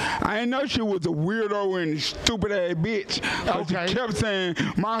her. I didn't know she was a weirdo and stupid ass bitch. Okay. She kept saying,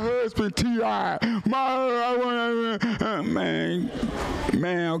 my husband T.I.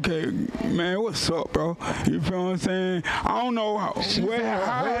 Okay. Man, what's up, bro? You feel what I'm saying? I don't know how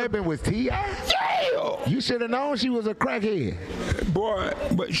her husband was T.I.? Yeah! You should have known she was a crackhead. Boy,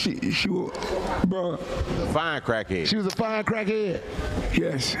 but she was, bro. Fine crackhead. She was a fine crackhead?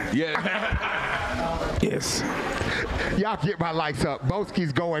 Yes. Yeah. Yes. Y'all get my lights up.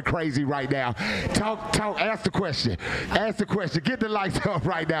 Boski's going crazy right now. Talk, ask the question. Get the lights up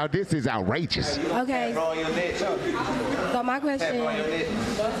right now. This is outrageous. Okay. So my question is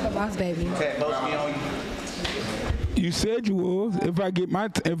for Boss Baby. You said you was. If I get Boss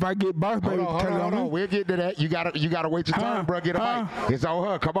Baby, hold on. We'll get to that. You gotta wait your turn, bro. Get a mic. It's on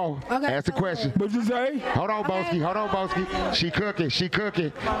her. Come on. Okay. Ask the question. What'd you say? Hold on, Boski.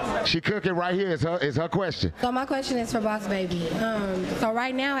 She cooking right here. Is her question. So my question is for Boss Baby. So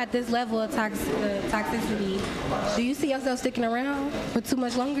right now at this level of toxicity, do you see yourself sticking around for too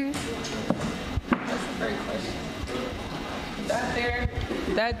much longer? That's a great question.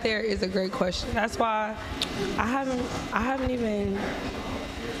 That there is a great question. That's why I haven't even,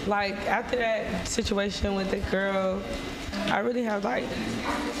 like, after that situation with the girl, I really have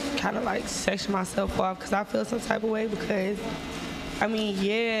kind of sectioned myself off because I feel some type of way because, I mean,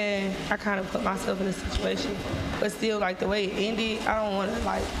 yeah, I kind of put myself in a situation, but still, the way it ended, I don't want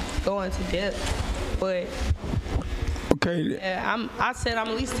to, go into depth, but okay. Yeah, I said I'm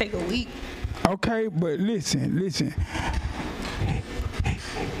at least take a week. Okay, but listen.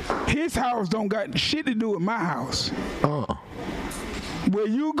 His house don't got shit to do with my house. Where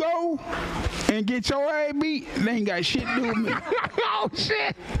you go and get your ass beat, they ain't got shit to do with me. Oh,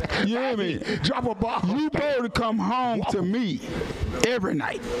 shit. You hear me? Drop a ball. You supposed to come home to me every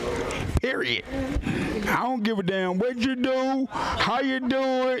night. Period. I don't give a damn what you do, how you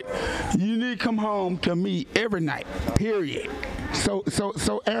do it. You need to come home to me every night. Period. So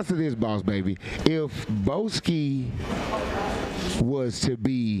answer this, Boss Baby. If Boski was to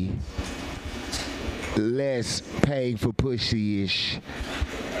be less paying for pussy-ish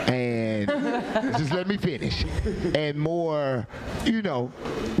and just let me finish, and more, you know,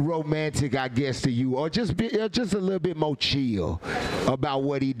 romantic, I guess, to you, or just a little bit more chill about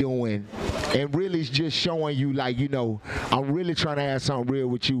what he doing, and really just showing you, like, you know, I'm really trying to have something real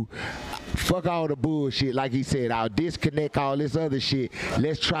with you. Fuck all the bullshit, like he said, I'll disconnect all this other shit.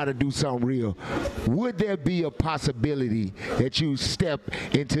 Let's try to do something real. Would there be a possibility that you step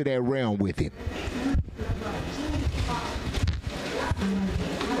into that realm with him?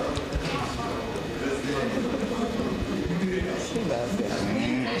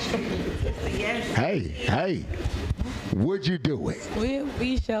 Hey, would you do it?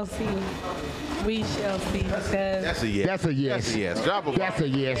 We shall see. We shall see, because That's a yes. That's a yes. That's a yes. Drop a That's a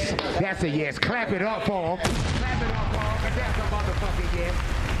yes. That's a yes. Clap it up for him. Clap it up for him, 'cause that's a motherfucking yes.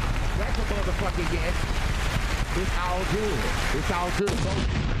 That's a motherfucking yes. It's all good. It's all good.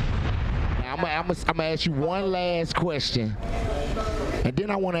 Now, I'm gonna ask you one last question. And then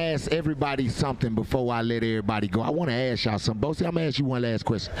I want to ask everybody something before I let everybody go. I want to ask y'all something. Bosi, I'm going to ask you one last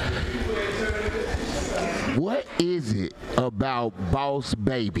question. What is it about Boss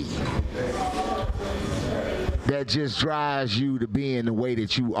Baby that just drives you to being the way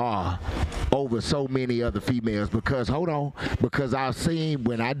that you are over so many other females? Because because I've seen,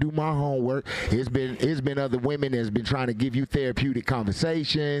 when I do my homework, it's been other women that's been trying to give you therapeutic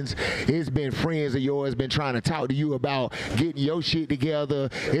conversations. It's been friends of yours been trying to talk to you about getting your shit together.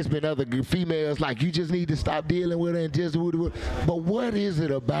 It's been other females like, you just need to stop dealing with her and just do it. But what is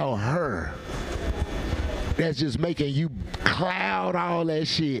it about her that's just making you cloud all that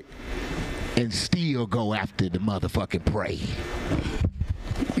shit and still go after the motherfucking prey?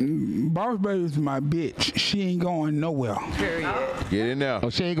 Boss Baby's my bitch. She ain't going nowhere. Get in there. Oh,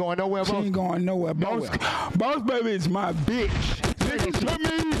 she ain't going nowhere, She ain't going nowhere. Boss Baby is my bitch. Listen to me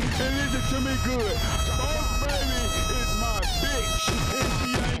and listen to me good. Boss Baby is my bitch. And she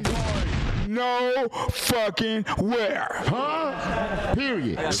ain't going no fucking where. Huh?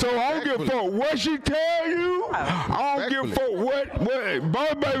 Period. So I don't give a fuck what she tell you. I don't give a fuck what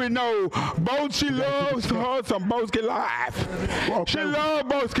Boss Baby know. Both she loves her some Boski Live. She love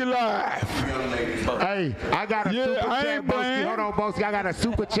Boski Live. Hey, I got a super chat, Boski. Hold on, Boski. I got a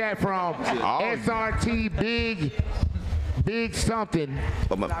super chat from SRT Big something.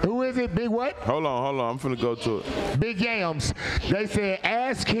 Who is it? Big what? Hold on. I'm finna go to it. Big Yams. They said,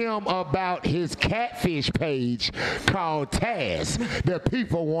 ask him about his catfish page called Taz. The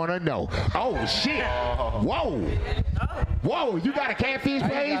people want to know. Oh, shit. Whoa. Whoa, you got a catfish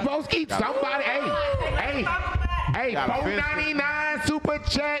page, Boski? Somebody, hey, $4.99 super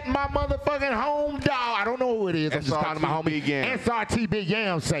chat, my motherfucking home dog. I don't know who it is. I'm just calling my homie. SRT Big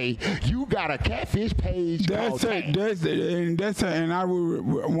Yam say, you got a catfish page called Taz. And I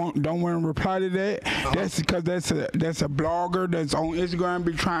don't want to reply to that. That's because that's a blogger that's on Instagram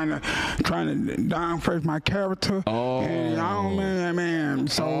be trying to downface my character. Oh, and I don't man.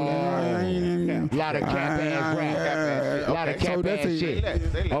 So a lot of cap ass rap. A lot of cap ass shit.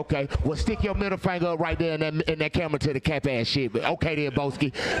 Okay, well stick your middle finger up right there in that camera to the cap ass shit. But okay then,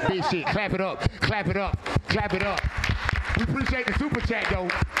 Boski, big shit. Clap it up. Clap it up. Clap it up. We appreciate the super chat though.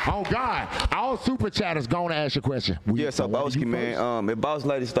 Oh God, all super chatters gonna ask a question. So Boski, man, if boss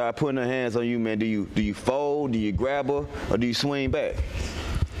lady start putting her hands on you, man, do you fold, do you grab her, or do you swing back?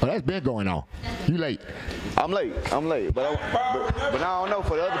 Oh, that's been going on. You late? I'm late, but I don't know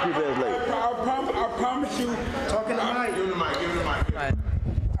for the other people that's late. I promise you. Talking to Mike. Give him the mic. Right.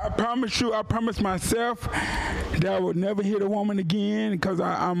 I promise myself that I would never hit a woman again because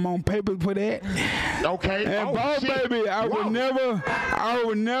I'm on paper for that. Okay. And Boss Baby, I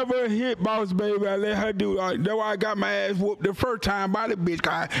would never hit Boss Baby. I let her do it. That's why I got my ass whooped the first time by the bitch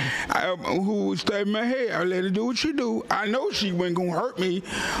who was stabbing my head. I let her do what she do. I know she wasn't gonna hurt me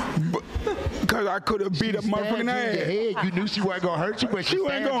because I could have beat up motherfucking ass. Head. You knew she wasn't gonna hurt you, but she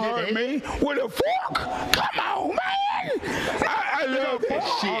wasn't gonna hurt me with a fork. Come on, man. I love that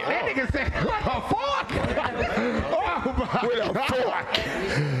shit. That nigga said, with a fork? Oh, with a fork.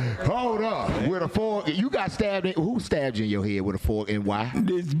 Hold up. With a fork. You got stabbed. Who stabbed you in your head with a fork and why?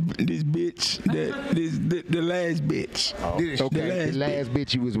 This bitch. The last bitch. Oh. Okay. The last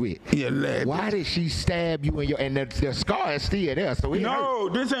bitch you was with. Yeah, last Why did she stab you in your, and the scar is still there, so it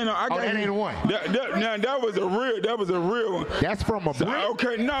hurt. This ain't no, that ain't the one. That was a real one. That's from a brick?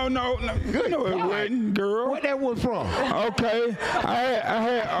 Okay, no. Good. No, it wasn't, girl. Where that was from? Okay. I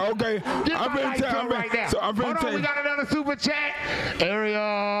had okay. I'm Hold on, we got another super chat. Area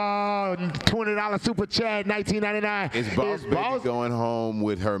 $20 super chat, $19.99. Is Boss Baby going home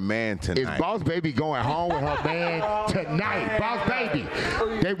with her man tonight? Is Boss Baby going home with her man tonight? Boss Baby,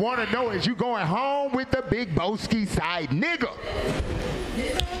 they want to know, is you going home with the big Boski side nigga?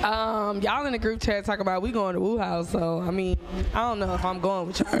 Y'all in the group chat talk about we going to Woo House, so I mean, I don't know if I'm going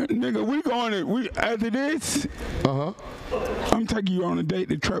with y'all. Nigga, we going to after this. I'm taking you on a date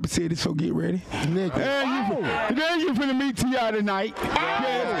to Trap City, so get ready. Nigga. Then you finna meet T.I. tonight.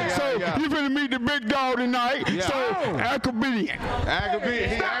 So you finna meet the big dog tonight. Yeah. So Acabinian.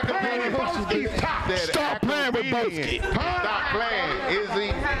 Stop playing with Boski. Stop playing. Is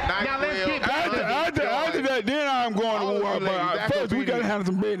he? Now let's get back After that, then I'm going to Woo House. But first, we gotta handle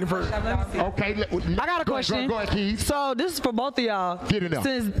some business first. Okay. I got a question. Go ahead, Keith. So this is for both of y'all. Get it up.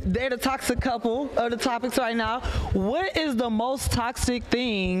 Since they're the toxic couple of the topics right now, what is the most toxic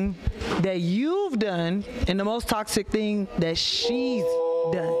thing that you've done and the most toxic thing that she's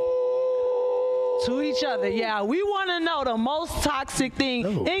done to each other? Yeah, we want to know the most toxic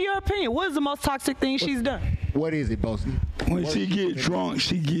thing. In your opinion, what is the most toxic thing she's done? What is it, Boski? When she get drunk,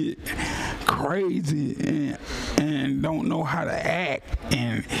 she get crazy and don't know how to act.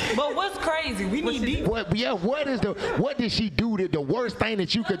 But what's crazy? We need deep. What did she do the worst thing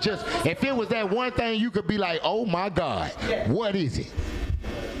that you could just, if it was that one thing you could be like, oh my God, what is it?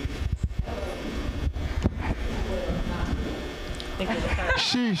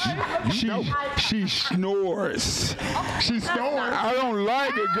 She snores. She snores. I don't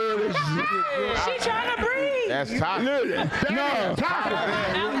like it, girl. She trying to breathe. That's toxic.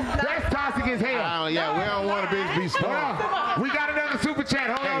 That's toxic as hell. We don't want a bitch be snoring. We got another super chat.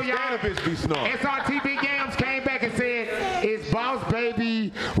 Hold on, y'all. A bitch be snoring. SRT Big Yams came back and said, "Is Boss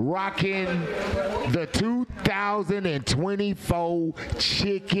Baby rocking the 2024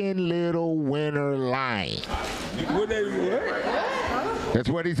 Chicken Little Winter line?" What? That's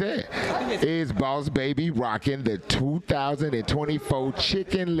what he said. Is Boss Baby rocking the 2024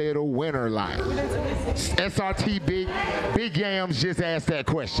 Chicken Little Winter line? SRT Big Yams just asked that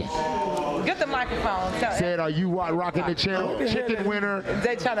question. Get the microphone. Said, are you rocking the Chicken Winter?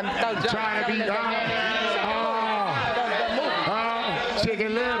 They trying to throw jokes. Trying to be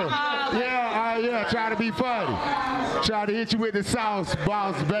Chicken Little. Yeah, try to be funny. Try to hit you with the sauce,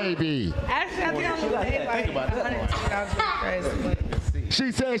 Boss Baby. Actually, I think I'm going to think about it.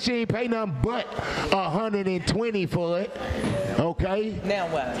 She said she ain't pay nothing but $120 for it. Okay? Now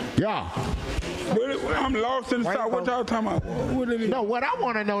what? Yeah. I'm lost in the sauce. What y'all talking about? No, what I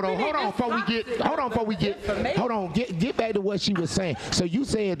want to know though, hold on before we get back to what she was saying. So you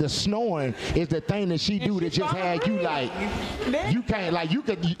said the snoring is the thing that she do that just had you like, you can't, like, you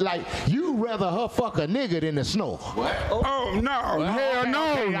rather her fuck a nigga than to snore. What? Oh no, hell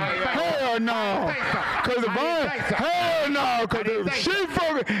no, hell no. Cause if she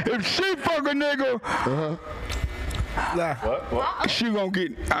fuck a nigga, she gonna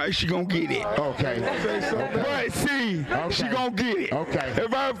get it. Okay. But see, she gonna get it. Okay.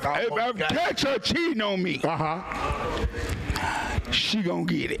 If I catch her cheating on me, she gonna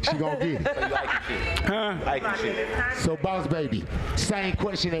get it. She gonna get it. So Boss Baby, same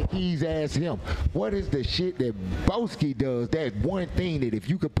question that Keys asked him. What is the shit that Boski does? That one thing that if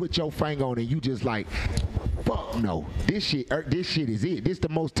you could put your finger on it, you just like, fuck no, this shit is it. This the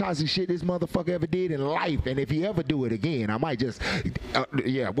most toxic shit this motherfucker ever did in life. And if he ever do it again, I might just,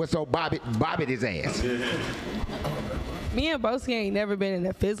 what's up, Bob it his ass. Me and Boski ain't never been in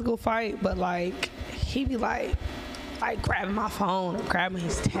a physical fight, but like he be like grabbing my phone or grabbing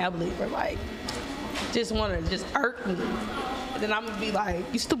his tablet or like just want to just irk me. And then I'm gonna be like,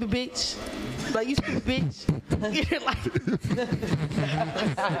 you stupid bitch. Like, you stupid bitch. You're like,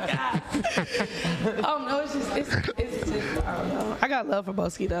 oh no, it's just, I don't know. I got love for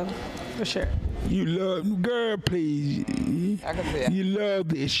Boski though, for sure. You love, girl, please. You love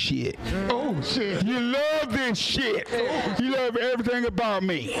this shit. Oh shit. You love this shit. You love everything about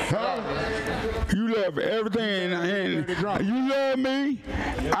me. You love everything, and you love me.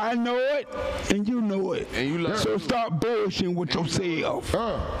 I know it, and you know it. And you love so stop bullshitting with yourself.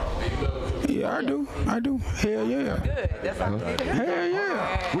 Yeah, I do. Hell yeah. Good. That's all. Hell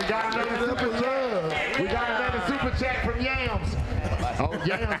yeah. We got another super chat from Yams. Oh,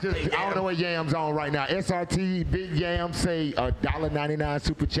 Yams just, I don't know what Yams on right now. SRT Big Yams say $1.99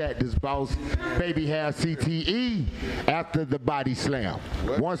 super chat. Does Boss Baby have CTE after the body slam?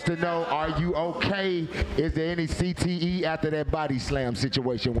 Wants to know, are you okay? Is there any CTE after that body slam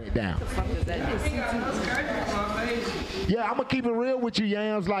situation went down? Yeah, I'm gonna keep it real with you,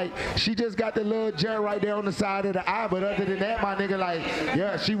 Yams. Like, she just got the little jet right there on the side of the eye, but other than that, my nigga, like,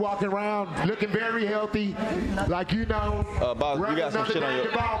 yeah, she walking around looking very healthy. Like, you know, Boss, you got some shit on your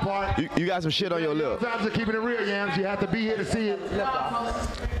you got some shit on your lip. Sometimes to keeping it real, Yams, you have to be here to see it.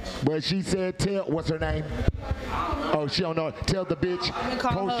 But she said, what's her name? Oh, she don't know. Tell the bitch.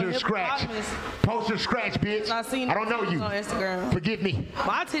 Post your scratch. Post your scratch, bitch. I don't know you. On Instagram. Forgive me.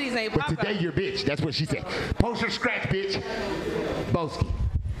 My titties ain't But popping. today you're bitch. That's what she said. Post your scratch, bitch. Boski.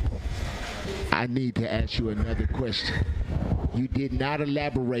 I need to ask you another question. You did not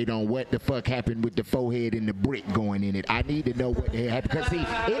elaborate on what the fuck happened with the forehead and the brick going in it. I need to know what the hell happened. Because, see,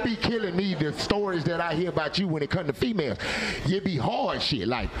 it be killing me, the stories that I hear about you when it comes to females. It be hard shit.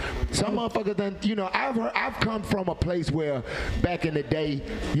 Like, some motherfuckers done, you know, I've come from a place where back in the day,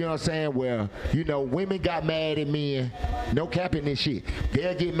 you know what I'm saying, where, you know, women got mad at men. No capping this shit.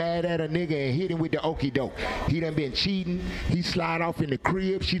 They'll get mad at a nigga and hit him with the okie doke. He done been cheating. He slide off in the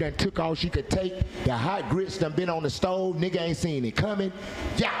crib. She done took all she could take. The hot grits done been on the stove. Nigga ain't seen it coming.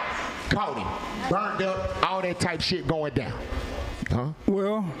 Yeah, caught him. Burned up. All that type shit going down. Huh?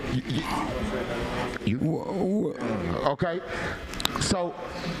 Well, okay. So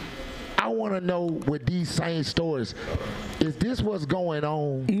I want to know with these same stories, is this what's going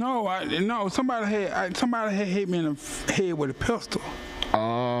on? No, somebody had hit me in the head with a pistol.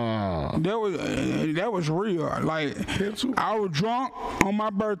 That was real. Like, I was drunk on my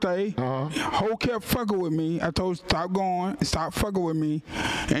birthday. Hoe kept fucking with me. I told her stop going, stop fucking with me,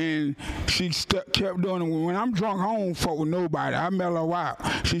 and she kept doing it. When I'm drunk, I don't fuck with nobody. I mellow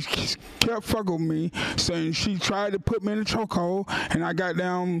out. She kept fucking with me, so she tried to put me in the chokehold, and I got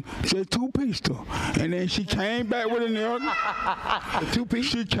down just 2 pistol, and then she came back with another. The 2 piece.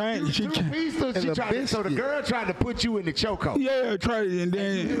 She came. So the girl tried to put you in the chokehold. Yeah, tried. And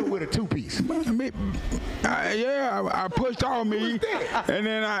then you hit her with a 2-piece. I pushed on me, and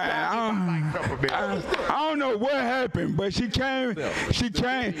then I don't know what happened, but she came back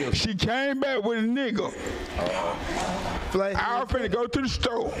with a nigga. I was finna go to the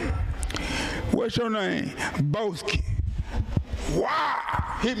store. What's your name? Boski. Wow!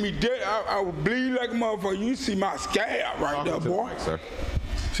 Hit me dead. I was bleeding like a motherfucker. You see my scab right there, boy.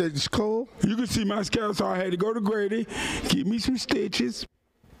 Said it's cold. You can see my scalp, so I had to go to Grady, give me some stitches.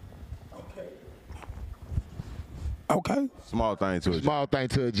 Okay. Small thing to a giant. Small thing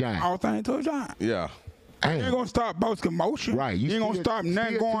to a giant. All thing to a giant. Yeah. You ain't gonna stop Boski motion. Right. You ain't gonna stop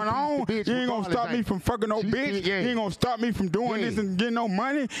nothing going on. You ain't gonna stop me from fucking no bitch. You ain't gonna stop me from doing this and getting no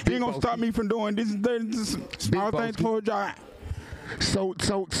money. You ain't gonna stop me from doing this and that. Small thing to a giant. So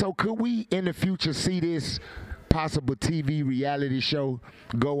could we in the future see this possible TV reality show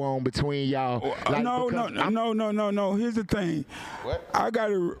go on between y'all? Like, no. Here's the thing. What? I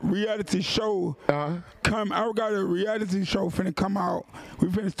got a reality show I got a reality show finna come out. We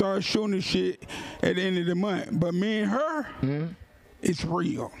finna start shooting this shit at the end of the month. But me and her, it's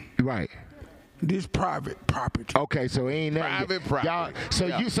real. Right. This private property. Okay, so it ain't nothing. Private.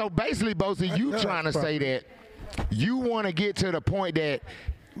 So basically, Boski, you trying to say that you want to get to the point that,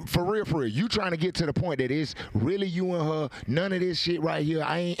 for real, you trying to get to the point that it's really you and her, none of this shit right here.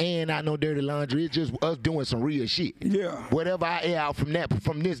 I ain't airing out no dirty laundry. It's just us doing some real shit. Yeah. Whatever I air out from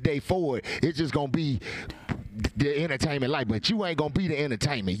this day forward, it's just gonna be the entertainment life. But you ain't gonna be the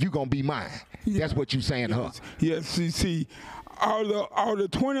entertainment. You gonna be mine. Yeah. That's what you saying to her. Yes. See, all the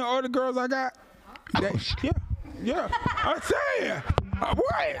 20 other girls I got. Yeah. I say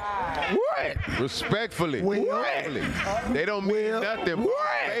what? Respectfully. What? They don't mean nothing. What?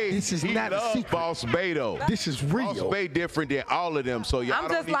 This is not a secret. Boss Beto. This is real. Boss Bay different than all of them. So y'all I'm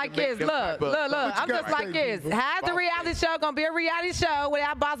just like this. Look. I'm just like this. How's the reality show gonna be a reality show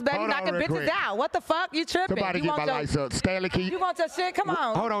without Boss Baby knocking bitches out? What the fuck? You tripping? Somebody you get my lights up. Stanley, you want your shit? Come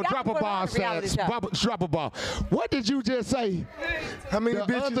on. Hold on. Drop a ball, Sam. Drop a ball. What did you just say? How many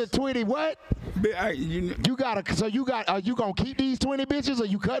bitches? Other 20 what? You gotta. So you got. Are you gonna keep these 20 bitches? Or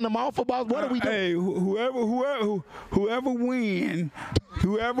you cutting them off for Boss? What are we doing? Hey, whoever win,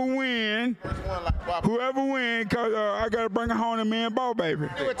 cause I gotta bring it home to me and Ball Baby.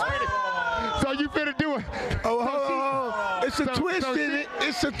 So you finna do it? Oh, it's a twist in it.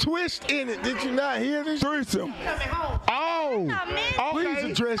 It's a twist in it. Did you not hear this? Threesome. Oh, okay. Please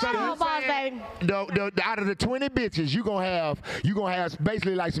address that. Boss Baby. Out of the 20 bitches, you gonna have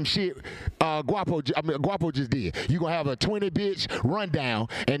basically like some shit. Guapo just did. You gonna have a 20 bitch rundown,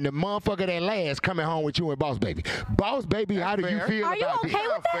 and the motherfucker that last coming home with you and Boss Baby. Boss Baby, how do you feel about this? Are you okay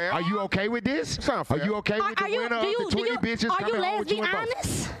with that? Are you okay with this? Are you okay with the winner of the 20 bitches coming home with you and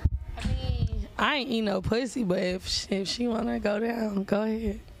Boss? I ain't eat no pussy, but if she wanna go down, go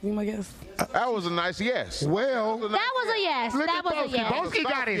ahead. Be my guess. That was a nice yes. Well, that was a yes. Look That at was a yes. Boski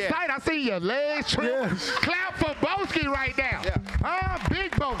got his sight. I see your legs trip. Clap for Boski right now.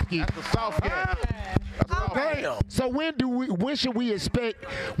 Big Boski. That's a soft yes. So when should we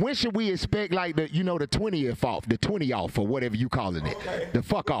expect like the the 20th off, the 20 off or whatever you calling it, the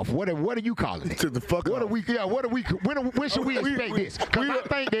fuck off? What are you calling it? To the fuck off. When should we expect this? Because I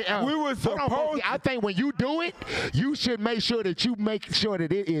think that we were supposed. I think when you do it, you should make sure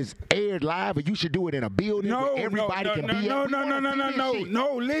that it is aired live, or you should do it in a building where everybody can be. No.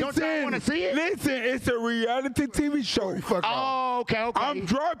 Listen, don't want to see it? Listen, it's a reality TV show. Fuck off. Okay. I'm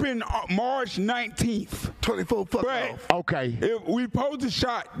dropping March 19th. 24. Fuck off. Okay. We supposed to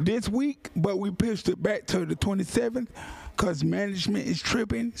shot this week, but we pushed it back to the 27th. Cause management is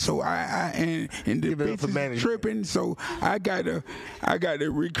tripping, so and the bitch is tripping, so I gotta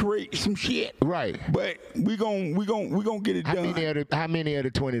recreate some shit. Right. But we gon' get it done. How many of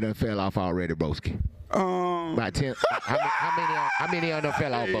the 20 done fell off already, Boski? About 10. How many of them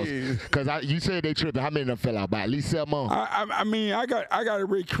fell off, Boski? Because you said they tripping. How many of them fell off? By at least 7 more. I mean, I gotta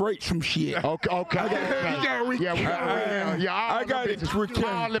recreate some shit. Okay. I got to recreate.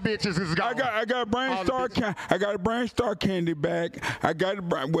 All the bitches is gone. I got a Brainstar candy bag. I got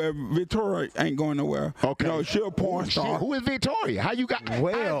Victoria ain't going nowhere. Okay. No, she a porn star. Who is Victoria? How is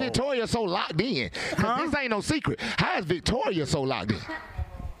Victoria so locked in? Because this ain't no secret. How is Victoria so locked in?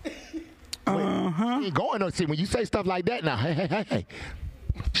 She ain't going nowhere. See, when you say stuff like that now, hey.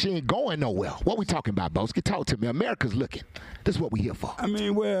 She ain't going nowhere. What we talking about, Boski? Talk to me. America's looking. This is what we here for. I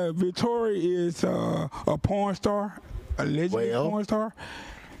mean, Victoria is a porn star, a legendary porn star.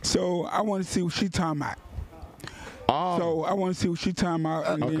 So I want to see what she talking about. So I want to see what she talking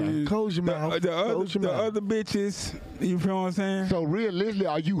about. Okay. Close your mouth. The other bitches, you feel what I'm saying? So realistically,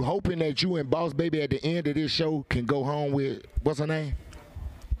 are you hoping that you and Boss Baby at the end of this show can go home with, what's her name?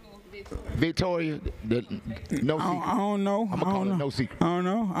 Victoria, no secret. I don't know. I'm gonna call it no secret. I don't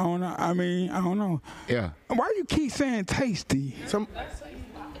know. I mean, I don't know. Yeah. Why you keep saying tasty?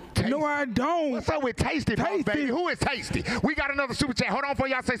 No, I don't. What's up with Tasty, Boss Baby? Who is Tasty? We got another super chat. Hold on before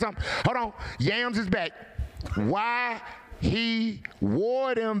y'all say something. Hold on. Yams is back. Why he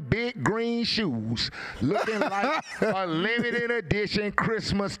wore them big green shoes looking like a limited edition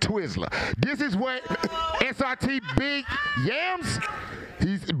Christmas Twizzler? This is what SRT Big Yams.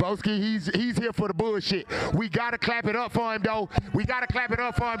 Boski, he's here for the bullshit. We gotta clap it up for him though.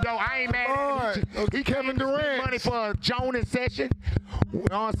 I ain't mad at him. He Kevin Durant money for a Jonas session. You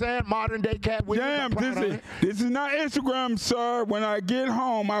know what I'm saying? Modern day cat. Damn, this is not Instagram, sir. When I get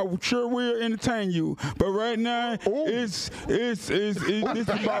home, I sure will entertain you. But right now, it's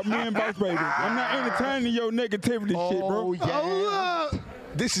about me and Boss Baby. I'm not entertaining your negativity shit, bro. Yeah.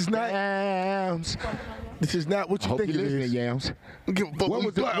 This is not. Yams. This is not what you think it is. Yams. What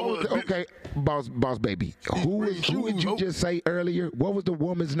was the okay, Boss Baby? Who did you just say earlier? What was the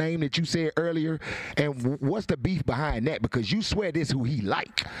woman's name that you said earlier? And what's the beef behind that? Because you swear this who he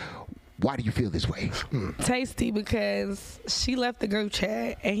like. Why do you feel this way? Tasty, because she left the group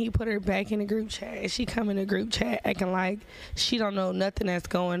chat and he put her back in the group chat. And she come in the group chat acting like she don't know nothing that's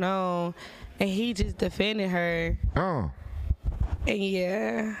going on. And he just defended her. And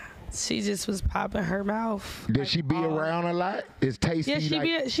yeah. She just was popping her mouth. Does she be around a lot? Is Tasty?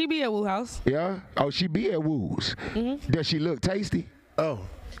 Yeah, she be at Woo House. Yeah? Oh, she be at Woo's. Does she look tasty? Oh.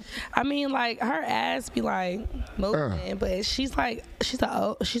 I mean, like her ass be like moving, but she's like she's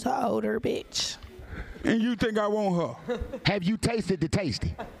an older bitch. And you think I want her? Have you tasted the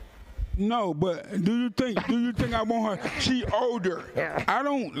Tasty? No, but do you think I want her? She older. I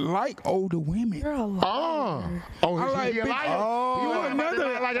don't like older women. You're a liar. I like big,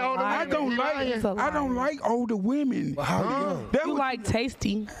 I don't like older women. You like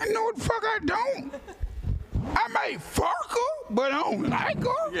Tasty? No, the fuck I don't. I may fuck her, but I don't like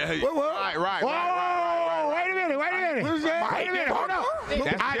her. Yeah, right. Wait a minute. Hold on.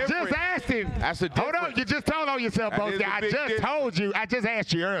 I just asked him. That's a difference. Hold on. You just told on yourself, Boski. I just told you. I just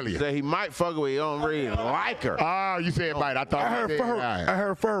asked you earlier. So he might fuck her, he don't really like her. Oh, you said might. I thought I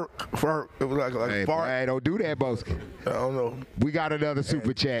heard fur. It was like fart. Hey, don't do that, Boski. I don't know. We got another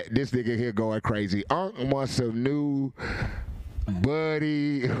super chat. This nigga here going crazy. Unc wants some new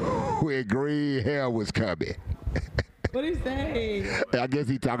buddy with green hair was coming. What he say? I guess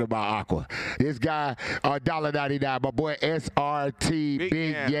he talking about Aqua. This guy, $1.99. My boy SRT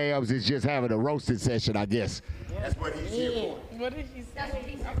Big Yams is just having a roasting session, I guess. That's what he's here for. What did he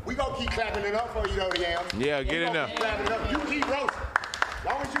say? We gonna keep clapping it up for you, though, Yams. Yeah, get it up. You keep roasting. As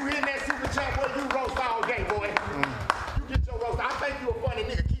long as you hitting that super chat, boy, you roast all day, boy. You get your roast. I think you a funny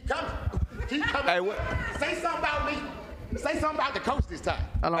nigga. Keep coming. Keep coming. Hey, what? Say something about me. Say something about the coach this time.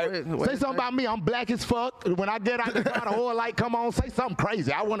 Say something about me. I'm black as fuck. When I get out the car, the oil light come on. Say something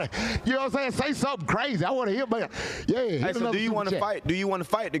crazy. I want to, you know what I'm saying? Say something crazy. I want to hear about it. Yeah. Hey, so do you want to fight? Do you want to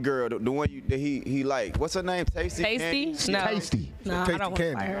fight the girl, the one that he like? What's her name? Tasty? Tasty? No. Tasty. No, I don't want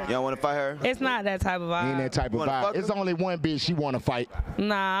to fight her. You don't want to fight her? It's not that type of vibe. Ain't that type of vibe. It's only one bitch she want to fight.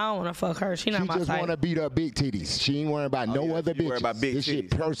 Nah, I don't want to fuck her. She not my type. She just want to beat up big titties. She ain't worried about no other bitches. Worry about big this titties.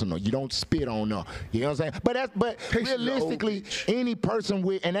 Shit personal. You don't spit on her. You know what I'm saying? But realistically, any person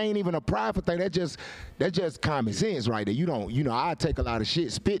with, and that ain't even a prideful thing. That's just common sense right there. You don't, I take a lot of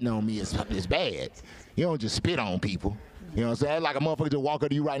shit. Spitting on me is bad. You don't just spit on people. You know what I'm saying? Like a motherfucker just walk up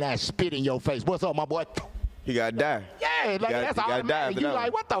to you right now and spit in your face. What's up, my boy? He gotta die. Yeah, like that's automatic. You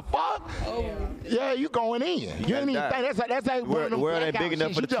like, what the fuck? Oh. Yeah, you going in. You ain't even think that's how the world ain't big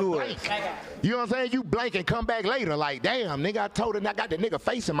enough for the two of us. You know what I'm saying? You blink and come back later like, damn, nigga, I told him I got the nigga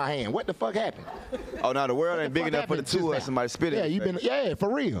face in my hand. What the fuck happened? Oh, no, the world ain't big enough for the two of us. Somebody spit it. Yeah,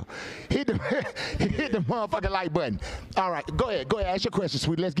 for real. Hit the motherfucking like button. All right, go ahead. Ask your question,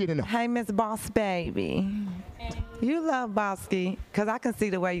 sweetie. Let's get in there. Hey, Miss Boss Baby. You love Boski, because I can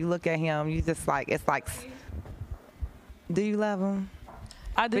see the way you look at him. You just like, it's like, do you love him?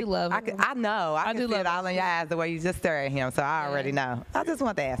 I do love him. I know. I do love it all in your eyes the way you just stare at him, so I already know. I just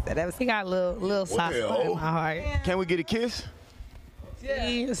want to ask that. He got a little soft spot in my heart. Can we get a kiss?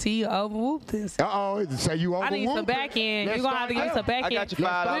 Yeah. See, you overwhooped this. Say you overwhooped. I need some back end. You're going to have to give me some back end. I got you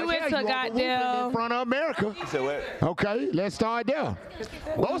 $5. We went to goddamn. In front of America. Okay, let's start there.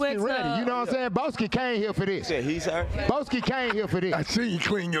 Boski ready. You know what I'm saying? Boski came here for this. He's her. Boski came here for this. I see you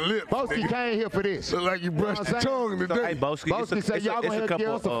clean your lips. Boski came here for this. Look like you brushed your tongue today. Hey, Boski said y'all gonna have to give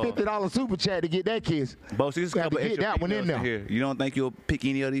us a $50 super chat to get that kiss. Boski, there's a couple extra that one in there. Here. You don't think you'll pick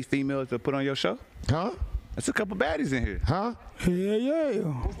any of these females to put on your show? Huh? There's a couple baddies in here. Huh? Yeah.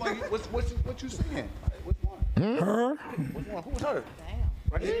 What you saying? Her. Which one? Who's her?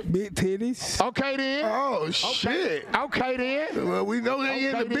 Right here? Big titties. Okay then. Oh shit. Okay then. Well, we know they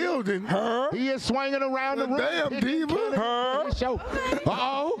in the building. Her. He is swinging around the room. Damn diva. Her.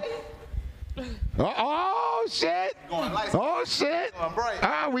 Oh shit. Oh shit.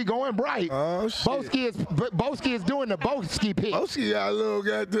 We going bright. Oh shit. Boski is doing the Boski pick. Boski got a little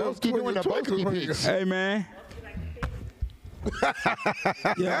goddamn. Boski doing the Boski picks. Hey man.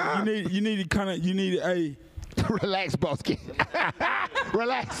 Yeah, you need to hey. Relax, Boski.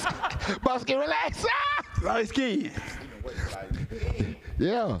 Relax. Boski, relax. Light skin.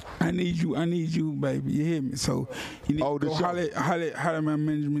 Yeah. I need you, baby. You hear me? So you need to go holler at my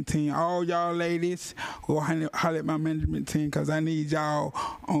management team. All y'all ladies, go holler at my management team because I need y'all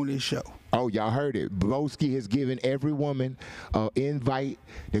on this show. Oh, y'all heard it. Boski has given every woman an invite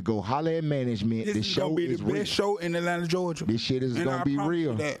to go holler at management. This is going to be the best show in Atlanta, Georgia. This shit is going to be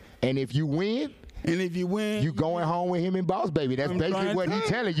real. And if you win, you going home with him and Boss Baby. That's basically what he's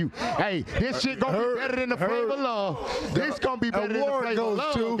telling you. Hey, this shit gonna be better than the Flavor of Love. This gonna be better than the Flavor of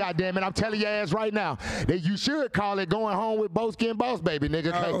Love. God damn it, I'm telling your ass right now that you should call it going home with Boski and Boss Baby,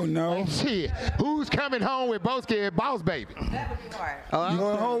 nigga. Oh no. Shit, who's coming home with Boski and Boss Baby? You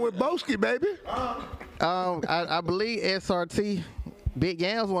going home with Boski, baby? I believe SRT Big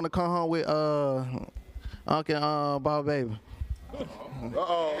Yams want to come home with Uncle Boss Baby.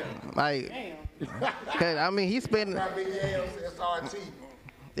 Like. I mean, he's spending.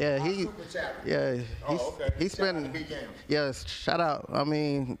 Yeah, he's spending. Yes, shout out. I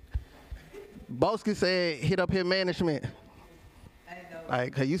mean, Boski said hit up his management.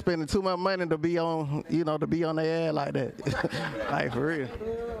 Like, cause you spending too much money to be on, to be on their air like that. Like for real.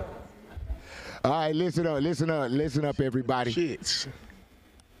 All right, listen up, everybody. Shit.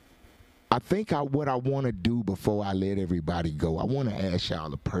 I think what I want to do before I let everybody go, I want to ask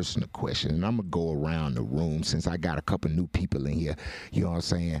y'all a personal question, and I'm going to go around the room since I got a couple new people in here, you know what I'm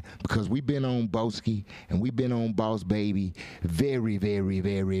saying? Because we've been on Boski and we've been on Boss Baby very, very,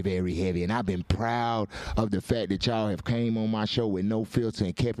 very, very heavy, and I've been proud of the fact that y'all have came on my show with no filter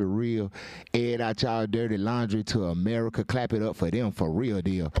and kept it real, aired out y'all dirty laundry to America. Clap it up for them for real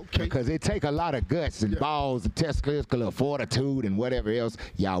deal. Okay. Because it take a lot of guts and balls and testicular fortitude and whatever else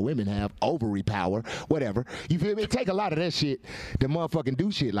y'all women have. Ovary power, whatever. You feel me? It take a lot of that shit to motherfucking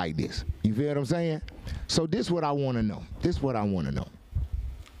do shit like this. You feel what I'm saying? So this what I want to know.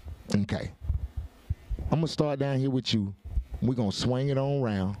 Okay. I'm going to start down here with you. We're going to swing it on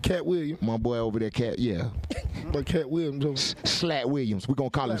around. Cat Williams. My boy over there, Cat, yeah. But Cat Williams. Slat Williams. We're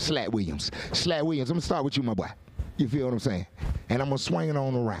going to call him Slat Williams. Slat Williams. I'm going to start with you, my boy. You feel what I'm saying? And I'm going to swing it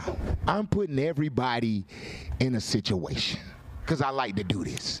on around. I'm putting everybody in a situation. Because I like to do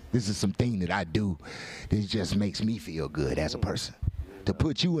this. This is something that I do that just makes me feel good as a person. to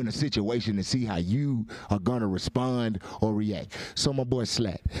put you in a situation to see how you are gonna respond or react. So my boy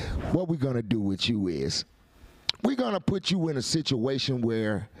Slat, what we're gonna do with you is we're gonna put you in a situation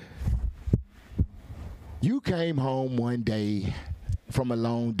where you came home one day from a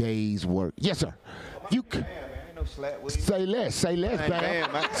long day's work. Yes, sir. You say less, say less, man.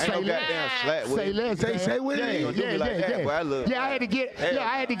 Say less, say less. Say with it. Yeah, I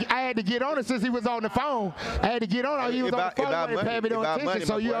had to get on it since he was on the phone. I had to get on it. He was on the phone and pay me no attention.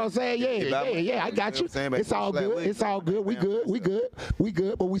 So you know what I'm saying? Yeah, I got you. It's all good. It's all good. We good.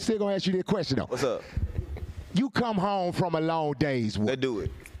 But we still gonna ask you this question though. What's up? You come home from a long day's work. Let's do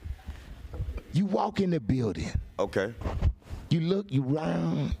it. You walk in the building. Okay. You look, you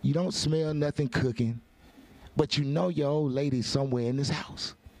round, you don't smell nothing cooking, but you know your old lady's somewhere in this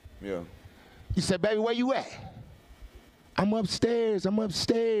house. Yeah. You say, baby, where you at? I'm upstairs.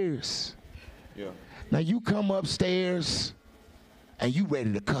 Yeah. Now you come upstairs and you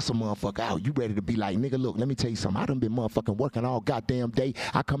ready to cuss a motherfucker out. You ready to be like, nigga, look, let me tell you something. I done been motherfucking working all goddamn day.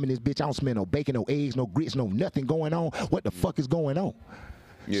 I come in this bitch, I don't smell no bacon, no eggs, no grits, no nothing going on. What the fuck is going on?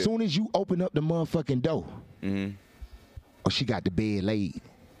 Yeah. Soon as you open up the motherfucking door, or she got the bed laid,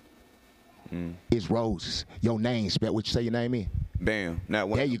 it's Roses. Your name, spell what you say your name is? Bam. Not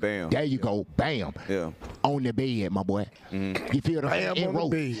one. Bam. There you go. Bam. Yeah. On the bed, my boy. You feel the Bam in on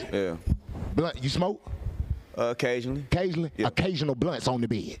Roses. the bed. Yeah. Blunt, you smoke? Occasionally. Yeah. Occasional blunts on the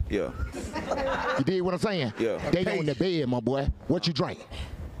bed. Yeah. You dig what I'm saying? Yeah. They on the bed, my boy. What you drink?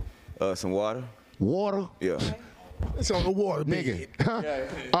 Some water. Water? Yeah. It's on the water, nigga.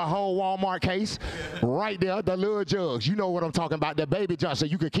 A whole Walmart case, right there, the little jugs. You know what I'm talking about, the baby jugs, so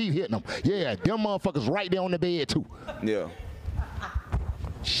you can keep hitting them. Yeah, them motherfuckers right there on the bed, too. Yeah.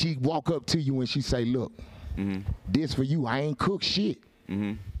 She walk up to you and she say, look, this for you, I ain't cook shit.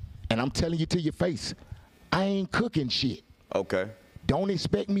 And I'm telling you to your face, I ain't cooking shit. Okay. Don't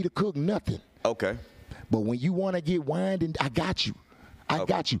expect me to cook nothing. Okay. But when you want to get winded, I got you. I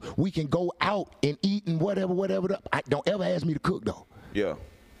got you. We can go out and eat and whatever. Don't ever ask me to cook, though. Yeah.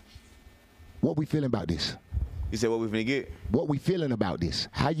 What we feeling about this? You said what we finna get? What we feeling about this?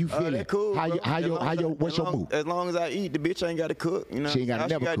 How you feeling? That cool, what's your mood? As long as I eat, the bitch ain't gotta cook. You know, she ain't gotta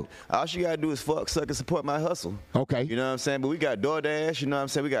never cook. All she gotta do is fuck, suck, and support my hustle. Okay. You know what I'm saying? But we got DoorDash. You know what I'm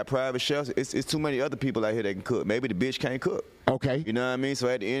saying? We got private chefs. It's too many other people out here that can cook. Maybe the bitch can't cook. Okay. You know what I mean? So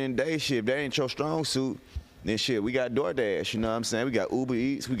at the end of the day, shit, if that ain't your strong suit, then shit, we got DoorDash, you know what I'm saying? We got Uber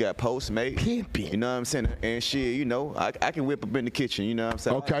Eats, we got Postmates. Pimpin'. You know what I'm saying? And shit, you know, I can whip up in the kitchen, you know what I'm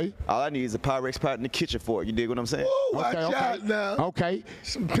saying? Okay. All I need is a Pyrex pot in the kitchen for it. You dig what I'm saying? Ooh, watch out now. Okay.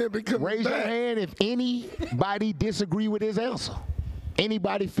 Some pimping coming Raise back. your hand if anybody disagree with his answer.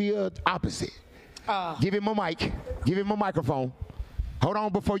 Anybody feel opposite. Give him a mic. Give him a microphone. Hold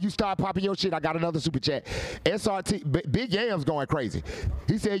on before you start popping your shit. I got another super chat. SRT, Big Yam's going crazy.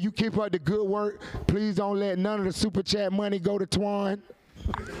 He said, you keep up the good work. Please don't let none of the super chat money go to Twan.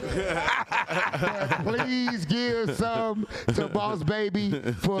 Please give some to Boss Baby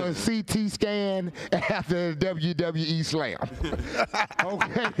for a CT scan after the WWE Slam.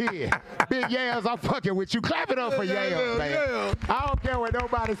 Okay, Big Yams, I'm fucking with you. Clap it up for Yams, man. Yeah. I don't care what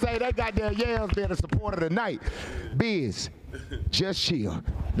nobody say. That goddamn Yams been a supporter tonight. Biz, just chill.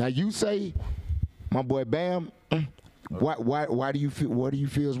 Now you say, my boy Bam, why do you feel? What do you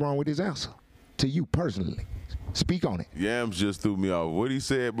feel is wrong with his answer? To you personally. Speak on it. Yams just threw me off. What he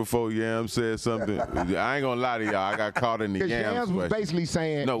said before Yams said something, I ain't gonna lie to y'all. I got caught in the Yams was basically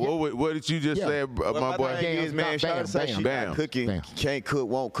saying. No, what did you just say, my boy? Yams, man, Bam. Cooking, can't cook,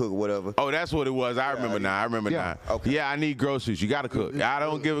 won't cook, whatever. Oh, that's what it was. I remember now. Okay. Yeah, I need groceries. You gotta cook. I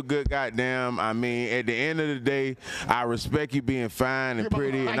don't give a good goddamn. I mean, at the end of the day, I respect you being fine and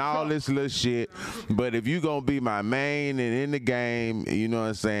pretty and all this little shit. But if you gonna be my main and in the game, you know what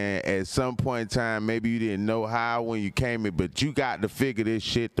I'm saying? At some point in time, maybe you didn't know how when you came in, but you got to figure this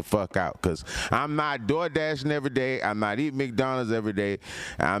shit the fuck out, because I'm not DoorDashing every day. I'm not eating McDonald's every day.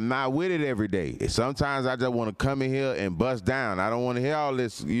 I'm not with it every day. Sometimes I just want to come in here and bust down. I don't want to hear all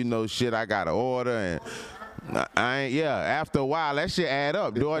this, you know, shit I got to order and after a while, that shit add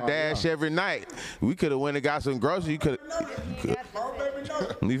up. DoorDash every night. We could have went and got some groceries.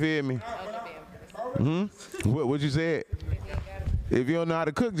 You feel me? What you said? If you don't know how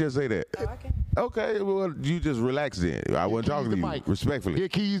to cook, just say that. Okay, well, you just relax then. I wasn't talking to you, respectfully. Here,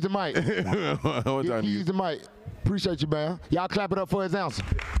 Keys the mic. Here, Keys the mic. Appreciate you, man. Y'all clap it up for his answer.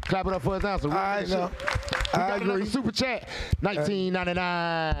 Clap it up for his answer. All right, now. I agree. Super chat,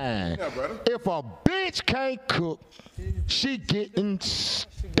 1999. Yeah, brother. If a bitch can't cook, she getting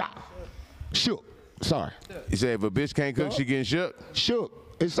stopped. Shook. Sorry. You say if a bitch can't cook, she getting shook?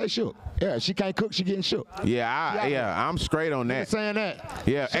 Shook. It say shook. Yeah, she can't cook, she getting shook. Yeah, I'm straight on that. Saying that.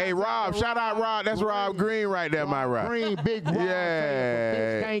 Yeah. Hey, Rob, shout out Rob. That's Rob Green right there, my Rob. Green, big Rob.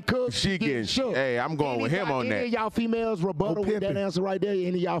 Yeah. Can't cook, she getting shook. Hey, I'm going with him on that. Any of y'all females rebuttal with that answer right there? Any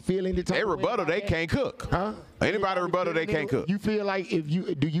of y'all feel any type? They rebuttal, they can't cook. Huh? Anybody rebuttal, they can't cook. You feel like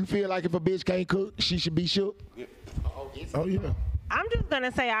do you feel like if a bitch can't cook, she should be shook? Oh yeah. I'm just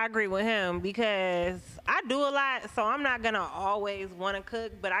gonna say I agree with him because I do a lot, so I'm not gonna always want to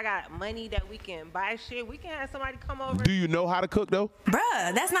cook. But I got money that we can buy shit. We can have somebody come over. Do you know how to cook though?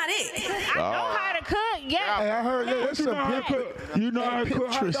 Bruh, that's not it. I know how to cook. Yeah. Hey, I heard that. You know how to cook. You know how to cook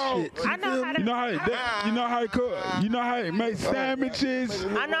hot dogs. I know how to. You know how to cook. You know how to make sandwiches.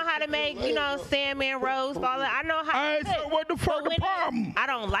 I know how to make, salmon roast. All that. I know how to cook. So what the fuck the problem? I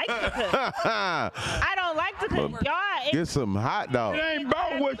don't like to cook. I don't like to cook. Y'all. Get some hot dogs. It ain't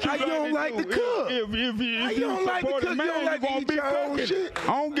about what you don't like to cook. If you don't like to cook, you don't like to eat your own shit. I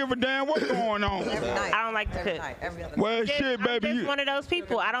don't give a damn what's going on. I don't like to cook. Well, shit, baby. I'm just one of those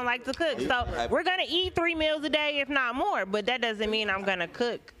people. I don't like to cook. So we're going to eat 3 meals a day, if not more. But that doesn't mean I'm going to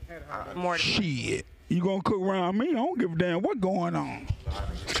cook more. Shit. You going to cook around me? I don't give a damn what's going on.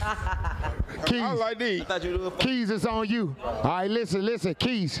 Keys. I like these. Keys, it's on you. All right, listen.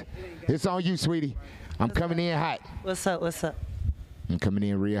 Keys, it's on you, sweetie. I'm coming in hot. What's up? I'm coming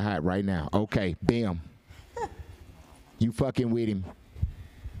in real hot right now. Okay, bam. You fucking with him.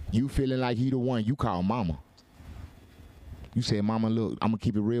 You feeling like he the one. You call mama. You said, mama, look, I'm going to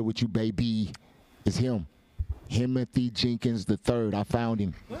keep it real with you, baby. It's him. Timothy Jenkins III. I found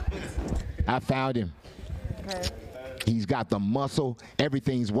him. Okay. He's got the muscle.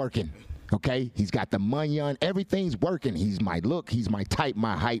 Everything's working. Okay? He's got the money on. Everything's working. He's my look. He's my type,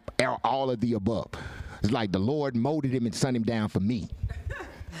 my hype, all of the above. It's like the Lord molded him and sent him down for me.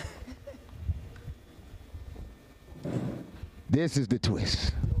 This is the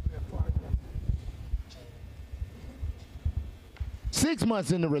twist. 6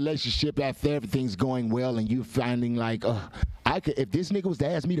 months in the relationship after everything's going well and you finding like, if this nigga was to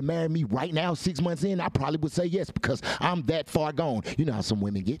ask me to marry me right now, 6 months in, I probably would say yes because I'm that far gone. You know how some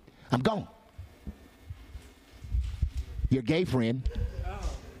women get. I'm gone. Your gay friend,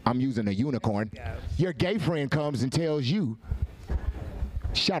 I'm using a unicorn. Your gay friend comes and tells you,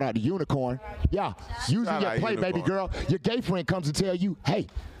 shout out to unicorn. Yeah, using your play, baby girl. Your gay friend comes and tell you, hey,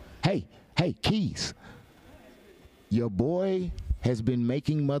 Keys, your boy has been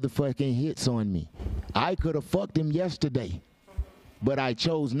making motherfucking hits on me. I could have fucked him yesterday, but I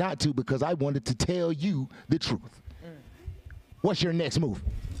chose not to because I wanted to tell you the truth. What's your next move?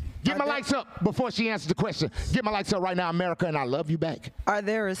 Get my lights up before she answers the question. Get my lights up right now, America, and I love you back. Are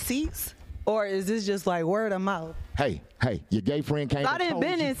there receipts, or is this just like word of mouth? Hey, your gay friend came. I done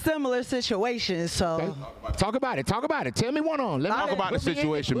been in similar situations, so. Okay. Talk about it. Tell me one on. Let me talk about the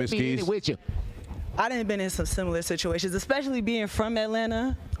situation, Miss Keys. With you. I done been in some similar situations, especially being from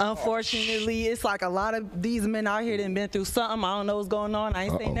Atlanta. Unfortunately, it's like a lot of these men out here done been through something. I don't know what's going on. I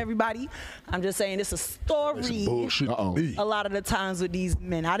ain't saying everybody. I'm just saying it's a story. A lot of the times with these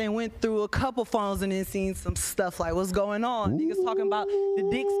men. I done went through a couple phones and then seen some stuff like what's going on. Niggas talking about the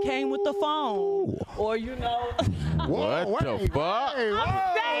dicks came with the phone. Or, What the fuck?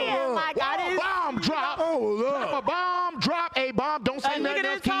 I'm saying, like, I didn't. Bomb drop. A bomb drop. A bomb. Don't say nothing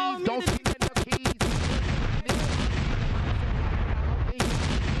else, Keys. Don't say nothing else, Keys.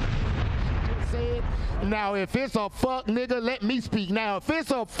 Now, if it's a fuck nigga, let me speak. Now, if it's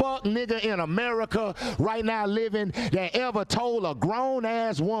a fuck nigga in America right now living that ever told a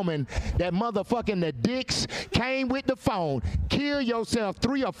grown-ass woman that motherfucking the dicks came with the phone, kill yourself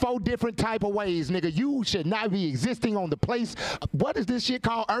 3 or 4 different type of ways, nigga. You should not be existing on the place. What is this shit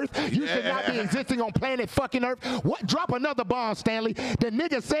called Earth? You should not be existing on planet fucking Earth. What? Drop another bomb, Stanley. The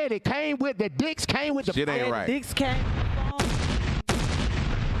nigga said it came with the dicks came with the phone. Shit ain't right. Dicks came with the phone.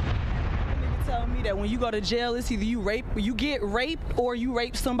 Tell me that when you go to jail, it's either you get raped or you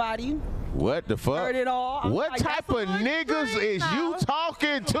rape somebody. What the fuck? Heard it all. What type of niggas is you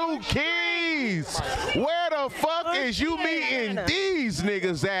talking to, Keys? Where the fuck is you meeting these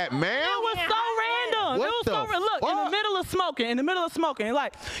niggas at, man? It was so random. What It was so random. Look, in the middle of smoking,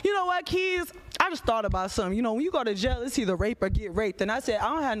 like, you know what, Keys? I just thought about something. When you go to jail, it's either rape or get raped. And I said,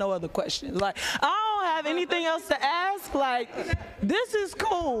 I don't have no other questions. Like, I don't have anything else to ask. Like, this is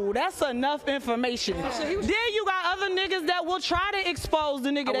cool. That's enough information. Then you got other niggas that will try to expose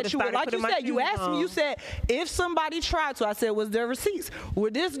the nigga that you would. Like you said, you asked me, you said, if somebody tried to, I said, was there receipts?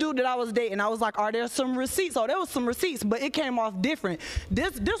 With this dude that I was dating, I was like, are there some receipts? Oh, there was some receipts, but it came off different.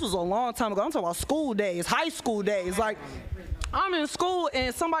 This was a long time ago. I'm talking about school days, high school days. Like, I'm in school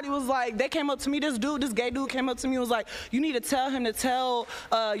and somebody was like, they came up to me, this gay dude came up to me and was like, you need to tell him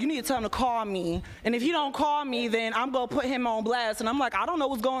to call me. And if he don't call me, then I'm gonna put him on blast. And I'm like, I don't know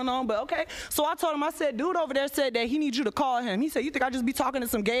what's going on, but okay. So I told him, I said, dude over there said that he needs you to call him. He said, you think I just be talking to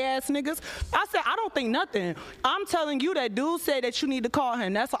some gay ass niggas? I said, I don't think nothing. I'm telling you that dude said that you need to call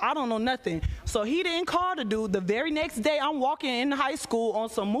him. That's I don't know nothing. So he didn't call the dude. The very next day, I'm walking in high school on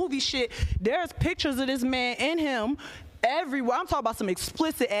some movie shit. There's pictures of this man and him everywhere. I'm talking about some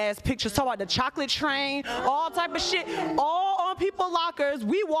explicit ass pictures, talking about the chocolate train, all type of shit, all on people's lockers.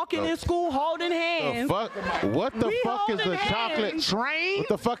 We walking in school holding hands. What the fuck is a chocolate train? What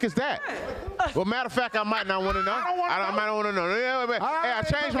the fuck is that? Well, matter of fact, I might not want to know. I might not want to know. Hey, I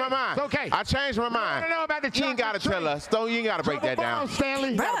changed my mind. It's okay. I changed my mind. I don't know about the You ain't got to tell us. You ain't got to break that down.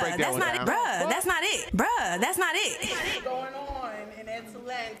 Stanley. Bruh, that's not it. Bruh, that's not it. Bruh, that's not it. What's going on in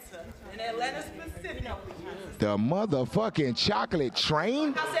Atlanta? In Atlanta specifically. The motherfucking chocolate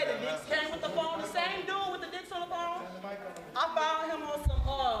train? I said the dicks came with the phone. The same dude with the dicks on the phone. I found him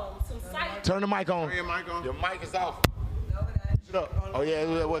on some site. Turn the mic on. Turn your mic on. Your mic is off. Oh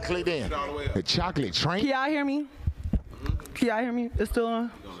yeah, what clicked in? The chocolate train? Can y'all hear me? Can y'all hear me? It's still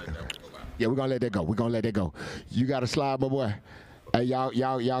on? Yeah, we're gonna let that go. We're gonna let that go. You got to slide, my boy. Hey,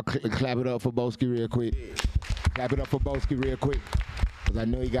 y'all clap it up for Boski real quick. Clap it up for Boski real quick. Cause I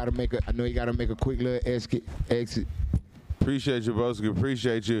know you gotta make a quick little exit. Appreciate you, Boski.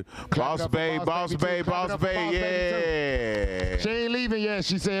 Appreciate you. Boss babe, yeah. She ain't leaving yet,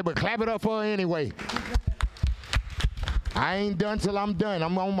 she said, but clap it up for her anyway. I ain't done till I'm done.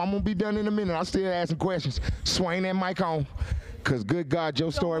 I'm gonna be done in a minute. I'm still asking questions. Swing that mic on. Cause good God,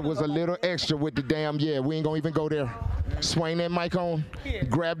 your story was a little extra with the damn, we ain't gonna even go there. Swing that mic on.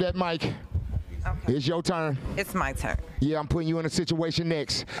 Grab that mic. Okay. It's your turn. It's my turn. Yeah, I'm putting you in a situation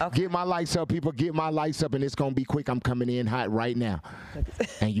next. Okay. Get my lights up, people. Get my lights up, and it's going to be quick. I'm coming in hot right now.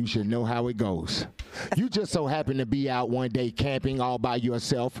 And you should know how it goes. You just so happen to be out one day camping all by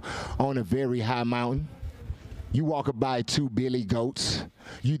yourself on a very high mountain. You walk by 2 billy goats.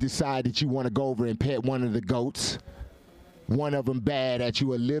 You decide that you want to go over and pet one of the goats. One of them bad at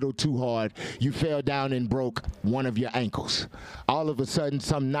you a little too hard. You fell down and broke one of your ankles. All of a sudden,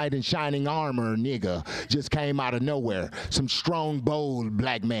 some knight in shining armor nigga just came out of nowhere. Some strong, bold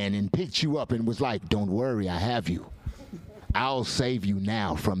black man and picked you up and was like, don't worry, I have you. I'll save you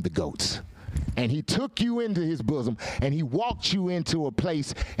now from the goats. And he took you into his bosom and he walked you into a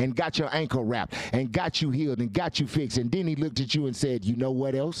place and got your ankle wrapped and got you healed and got you fixed. And then he looked at you and said, you know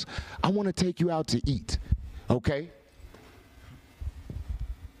what else? I want to take you out to eat, okay?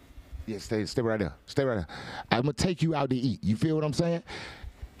 Yeah, stay right there. Stay right there. I'm going to take you out to eat. You feel what I'm saying?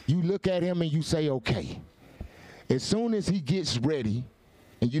 You look at him and you say, okay. As soon as he gets ready,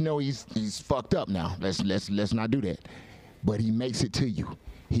 and you know he's fucked up now. Let's not do that. But he makes it to you.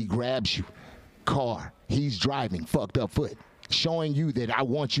 He grabs you. Car. He's driving, fucked up foot, showing you that I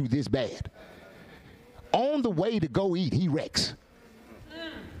want you this bad. On the way to go eat, he wrecks.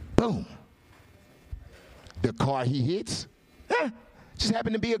 Boom. The car he hits, just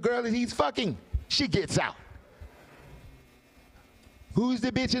happened to be a girl that he's fucking. She gets out. Who's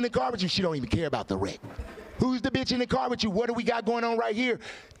the bitch in the car with you? She don't even care about the wreck. Who's the bitch in the car with you? What do we got going on right here?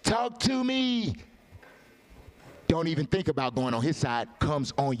 Talk to me. Don't even think about going on his side.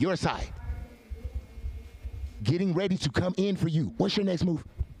 Comes on your side. Getting ready to come in for you. What's your next move?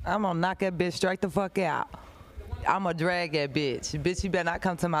 I'm gonna knock that bitch straight the fuck out. I'm gonna drag that bitch. Bitch, you better not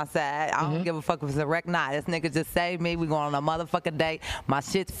come to my side. I don't give a fuck if it's a wreck. Nah, this nigga just saved me. We going on a motherfucking date. My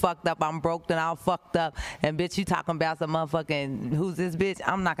shit's fucked up. I'm broke and all fucked up. And bitch, you talking about some motherfucking, who's this bitch?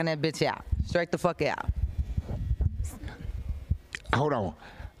 I'm knocking that bitch out. Straight the fuck out. Hold on.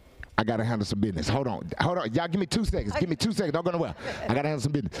 I gotta handle some business. Hold on. Y'all give me 2 seconds. Give me 2 seconds. Don't go nowhere. I gotta handle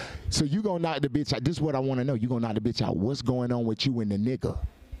some business. So you gonna knock the bitch out. This is what I wanna know. You gonna knock the bitch out. What's going on with you and the nigga?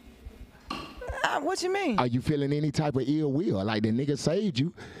 What you mean? Are you feeling any type of ill will? Like the nigga saved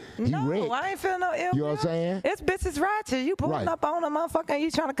you. No, wrecked. I ain't feeling no ill will. You know what I'm saying? It's bitches ratchet. You pulling up on a motherfucker and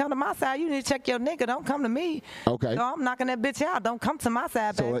you trying to come to my side. You need to check your nigga. Don't come to me. Okay. So I'm knocking that bitch out. Don't come to my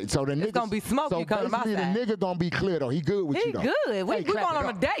side, baby. So the nigga, it's gonna be smoke. You come to my side. So the nigga gonna be clear though. He good with you though. He good. We going on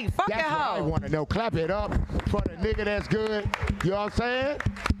a date. Fuck that hoe. That's what I want to know. Clap it up for the nigga that's good. You know what I'm saying?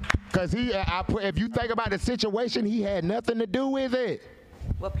 Cause if you think about the situation, he had nothing to do with it.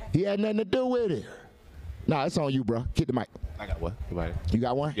 He had nothing to do with it. Nah, it's on you, bro. Kick the mic. I got one. You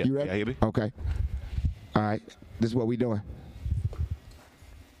got one? Yeah. You ready? Yeah, hear me? Okay. All right. This is what we doing.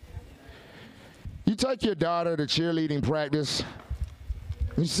 You take your daughter to cheerleading practice.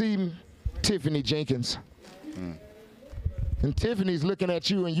 You see Tiffany Jenkins. And Tiffany's looking at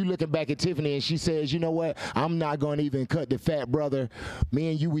you and you looking back at Tiffany and she says, you know what? I'm not going to even cut the fat, brother. Me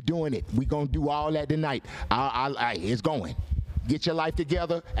and you, we doing it. We going to do all that tonight. It's going. Get your life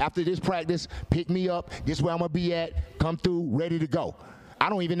together. After this practice, pick me up. This is where I'm going to be at. Come through, ready to go. I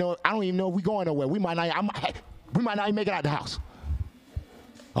don't even know if we going nowhere. We might not even make it out the house.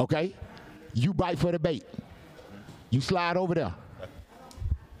 Okay? You bite for the bait. You slide over there.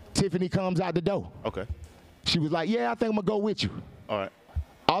 Tiffany comes out the door. Okay. She was like, yeah, I think I'm going to go with you. All right.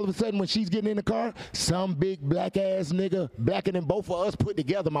 All of a sudden, when she's getting in the car, some big black-ass nigga, blacker than both of us put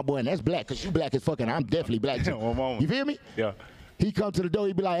together, my boy, and that's black, because you black as fucking, I'm definitely black too. You feel me? Yeah. He come to the door,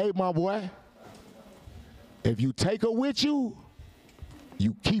 he be like, hey, my boy, if you take her with you,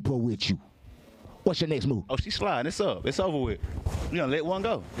 you keep her with you. What's your next move? Oh, she's sliding. It's up. It's over with. You gonna let one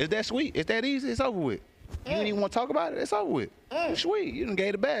go. It's that sweet. It's that easy. It's over with. You don't even want to talk about it. It's over with. It's sweet. You done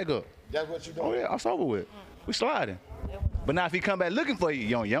gave the bag up. That's what you doing? Oh, yeah. It's over with. We sliding. But now if he come back looking for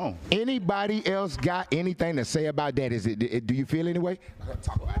you, you on. Anybody else got anything to say about that? Do you feel anyway?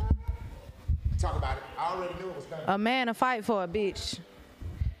 Talk about it. Talk about it. I already knew it was coming. A man to fight for a bitch.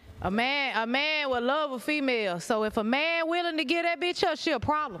 A man will love a female. So if a man willing to get that bitch up, she a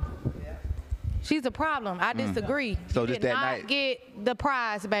problem. She's a problem. I disagree. So he just did that not night. get the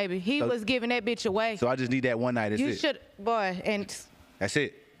prize, baby. He was giving that bitch away. So I just need that one night. That's You it. should, boy, and That's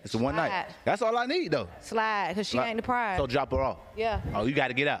it. It's the one night. That's all I need though. slide, because she ain't the prize. So drop her off. Yeah. Oh, you got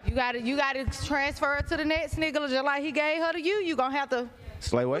to get out. You gotta transfer her to the next nigga just like he gave her to you. You gonna have to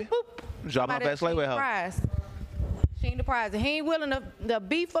Slayway. Drop her off at Slayway house. prize. She ain't the prize. And he ain't willing to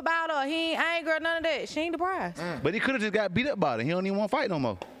beef about her. He ain't angry or none of that. She ain't the prize. But he could have just got beat up by it. He don't even want to fight no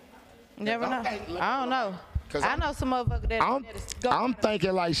more. Never know. I don't know. I know some motherfucker that I'm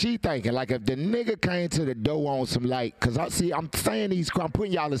thinking like she thinking. Like if the nigga came to the door on some like, cause I'm saying I'm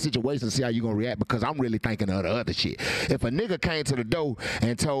putting y'all in a situation to see how you gonna react because I'm really thinking of the other shit. If a nigga came to the door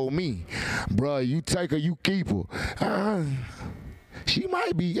and told me, bruh, you take her, you keep her, she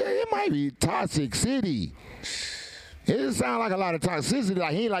might be, it might be toxic city. It sound like a lot of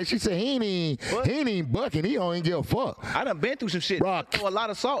toxicity. Like she said, he ain't even bucking. He don't even give a fuck. I done been through some shit. Throw a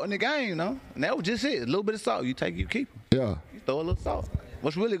lot of salt in the game, you know? And that was just it. A little bit of salt. You take, you keep. Yeah. You throw a little salt.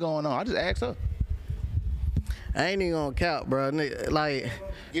 What's really going on? I just asked her. I ain't even gonna count, bro. Like,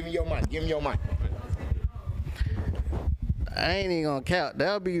 give me your mic. Give me your mic. I ain't even gonna count.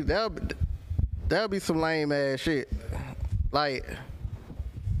 That'll be some lame ass shit. Like,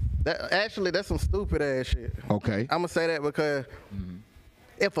 that's some stupid ass shit. Okay. I'm gonna say that because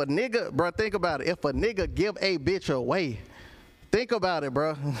if a nigga, bro, think about it. If a nigga give a bitch away, think about it,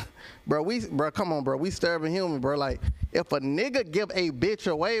 bro. Bro, come on, bro. We starving human, bro. Like, if a nigga give a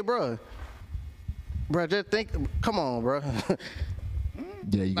bitch away, bro, just think. Come on, bro.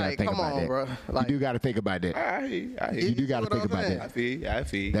 Yeah, you gotta think about that. Bro. You do gotta think about that. I hear you do gotta think about that. I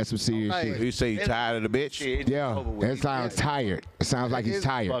feel. That's some serious shit. You say you tired of the bitch? Yeah, that sounds tired. It sounds like he's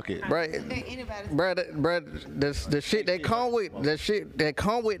tired. Bro, the shit that come with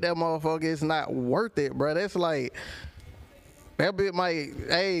that motherfucker is not worth it, bro. That's like that bit might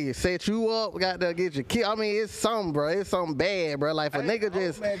set you up, got to get your kid. I mean, it's something, bro. It's something bad, bro. Like if a nigga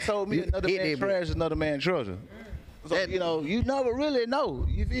just man told me another man trash, another man treasure. So, you know, you never really know.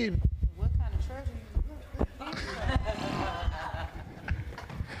 You feel me? What kind of treasure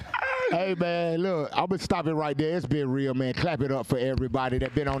you Hey, man, look, I'm going to stop it right there. It's been real, man. Clap it up for everybody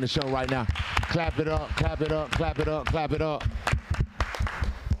that been on the show right now. Clap it up, clap it up, clap it up, clap it up.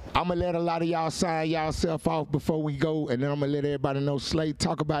 I'm going to let a lot of y'all sign y'allself off before we go, and then I'm going to let everybody know. Slay,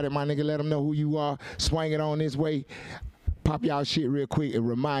 talk about it, my nigga. Let them know who you are. Swing it on this way. Pop y'all shit real quick and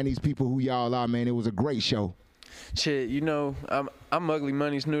remind these people who y'all are, man. It was a great show. Shit, you know, I'm Ugly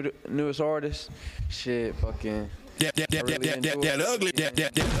Money's newest artist. Shit, fucking. That ugly money.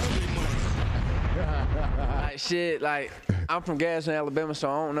 Like shit, like I'm from Gadsden, Alabama, so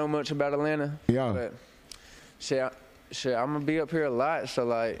I don't know much about Atlanta. Yeah. But shit, I'm gonna be up here a lot, so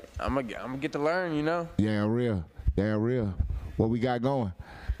like I'm gonna get to learn, you know. Yeah, real. What we got going?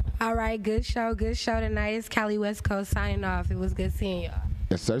 All right, good show tonight. It's Cali West Coast signing off. It was good seeing y'all.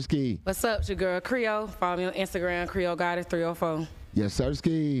 Yes, sir, Ski. What's up? It's your girl Creole. Follow me on Instagram, Creole Goddess 304. Yes, sir,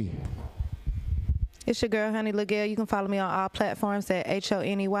 Ski. It's your girl, Honey Lagale. You can follow me on all platforms at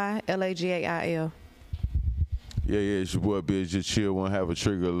HoneyLagail. Yeah, it's your boy Biz. Just chill, won't have a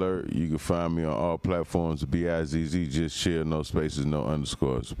trigger alert. You can find me on all platforms, BIZZ. Just chill, no spaces, no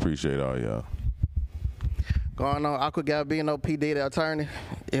underscores. Appreciate all y'all. Going on, Aqua Gabino, P. Diddy attorney.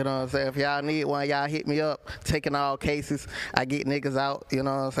 You know what I'm saying? If y'all need one, y'all hit me up. Taking all cases. I get niggas out. You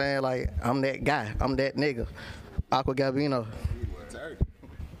know what I'm saying? Like, I'm that guy. I'm that nigga. Aqua Gabino.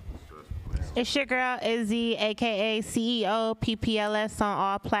 It's your girl Izzy, aka CEO PPLS on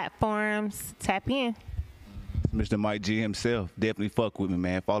all platforms. Tap in. Mr. Mike G himself. Definitely fuck with me,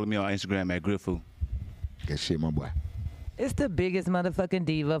 man. Follow me on Instagram at Griffoo. Good shit, my boy. It's the biggest motherfucking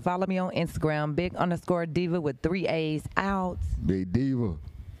diva. Follow me on Instagram, big_diva with 3 A's out. Big diva.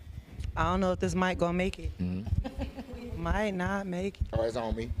 I don't know if this mic gonna make it. Might not make it. Oh, it's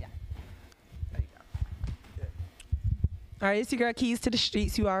on me. Yeah. All right, it's your girl Keys to the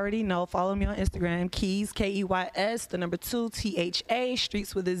Streets. You already know. Follow me on Instagram, Keys, KEYS, the number 2, THA,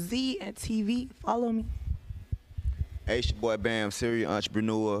 Streets with a Z, and TV. Follow me. Hey, it's your boy Bam, serial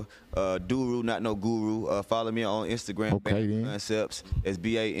entrepreneur, Duru, not no guru. Follow me on Instagram, okay, Bam Concepts. It's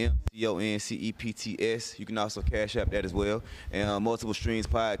BAMCONCEPTS. You can also cash up that as well. And Multiple Streams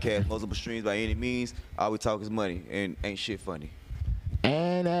podcast, multiple streams by any means. All we talk is money and ain't shit funny.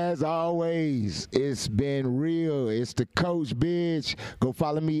 And as always, it's been real. It's the Coach Bitch. Go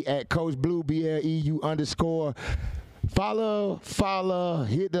follow me at Coach Blue, BLEU_. Follow,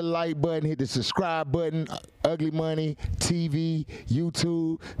 hit the like button, hit the subscribe button. Ugly Money, TV,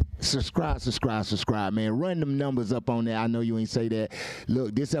 YouTube. Subscribe, man. Run them numbers up on there. I know you ain't say that.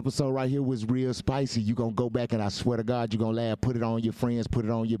 Look, this episode right here was real spicy. You gonna go back and I swear to God, you gonna laugh. Put it on your friends, put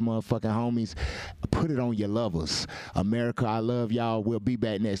it on your motherfucking homies, put it on your lovers. America, I love y'all. We'll be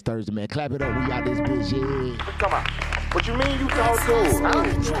back next Thursday, man. Clap it up. We got this bitch, yeah. Come on. What you mean you talk to her? Huh?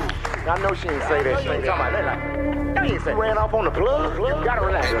 I know she ain't say that. She ain't talking about that. You ain't say ran off on the plug. You gotta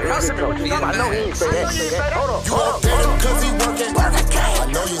relax. I know he ain't say that. Hold on. You want that cause he working. I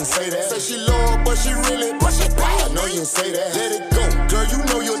know you didn't say that. Say she low, but she really push it back. I know you didn't say that. Let it go. Girl, you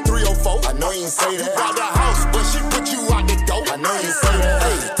know you're 304. I know you didn't say that. You got the house, but she put you out the door. I know you didn't say that.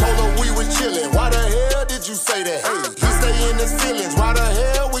 Hey, told her we were chilling. Why the hell did you say that? Hey, he stay in his feelings. Why the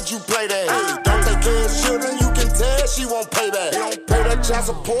hell would you play that? Hey, don't take care of children. You can tell she won't pay back. You don't pay that child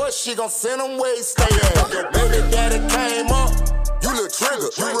support. She gon' send him where he stay at. Your baby daddy came up. You look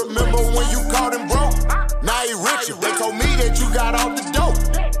triggered. You remember when you called him broke? Now he richer. They told me that you got off the dope.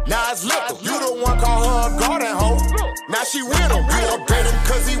 Now it's liquor. You the one call her a garden hoe. Now she with him. You don't date him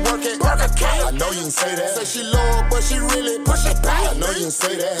cause he working. I know you didn't say that. Say she low, but she really push it back. I know you didn't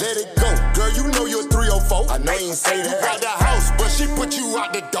say that. Let it go. Girl, you know you're 304. I know you didn't say that. You got the house, but she put you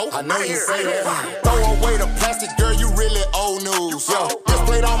out the dope. I know you didn't say that. Throw away the plastic, girl, you really old news. Yo, this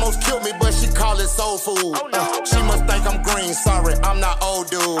plate almost killed me, but she call it soul food. She must think I'm green, sorry, I'm not old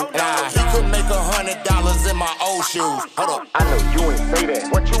dude. Nah, he could make $100 in my old shoes. Hold up. I know you ain't say that.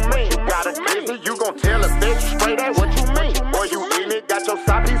 What you mean? You got a busy, you gon' tell us that you straight at? What you mean? Boy, you in it, got your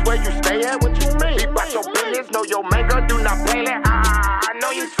side piece where you stay at? What you mean? Keep out your business, know your maker, do not play that. I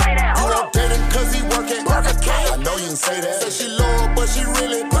know you say that. You don't date him cause he working. I know you didn't say that. Say she low, but she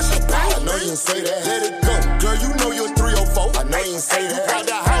really push it back. I know you didn't say that. Let it go. Girl, you know you're 304. I know you didn't say that. You got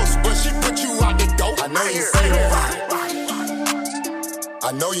the house, but she put you out the door. I know you didn't say that.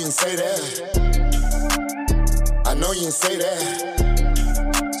 I know you didn't say that. I know you didn't say that.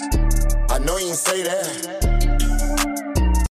 I know you didn't say that.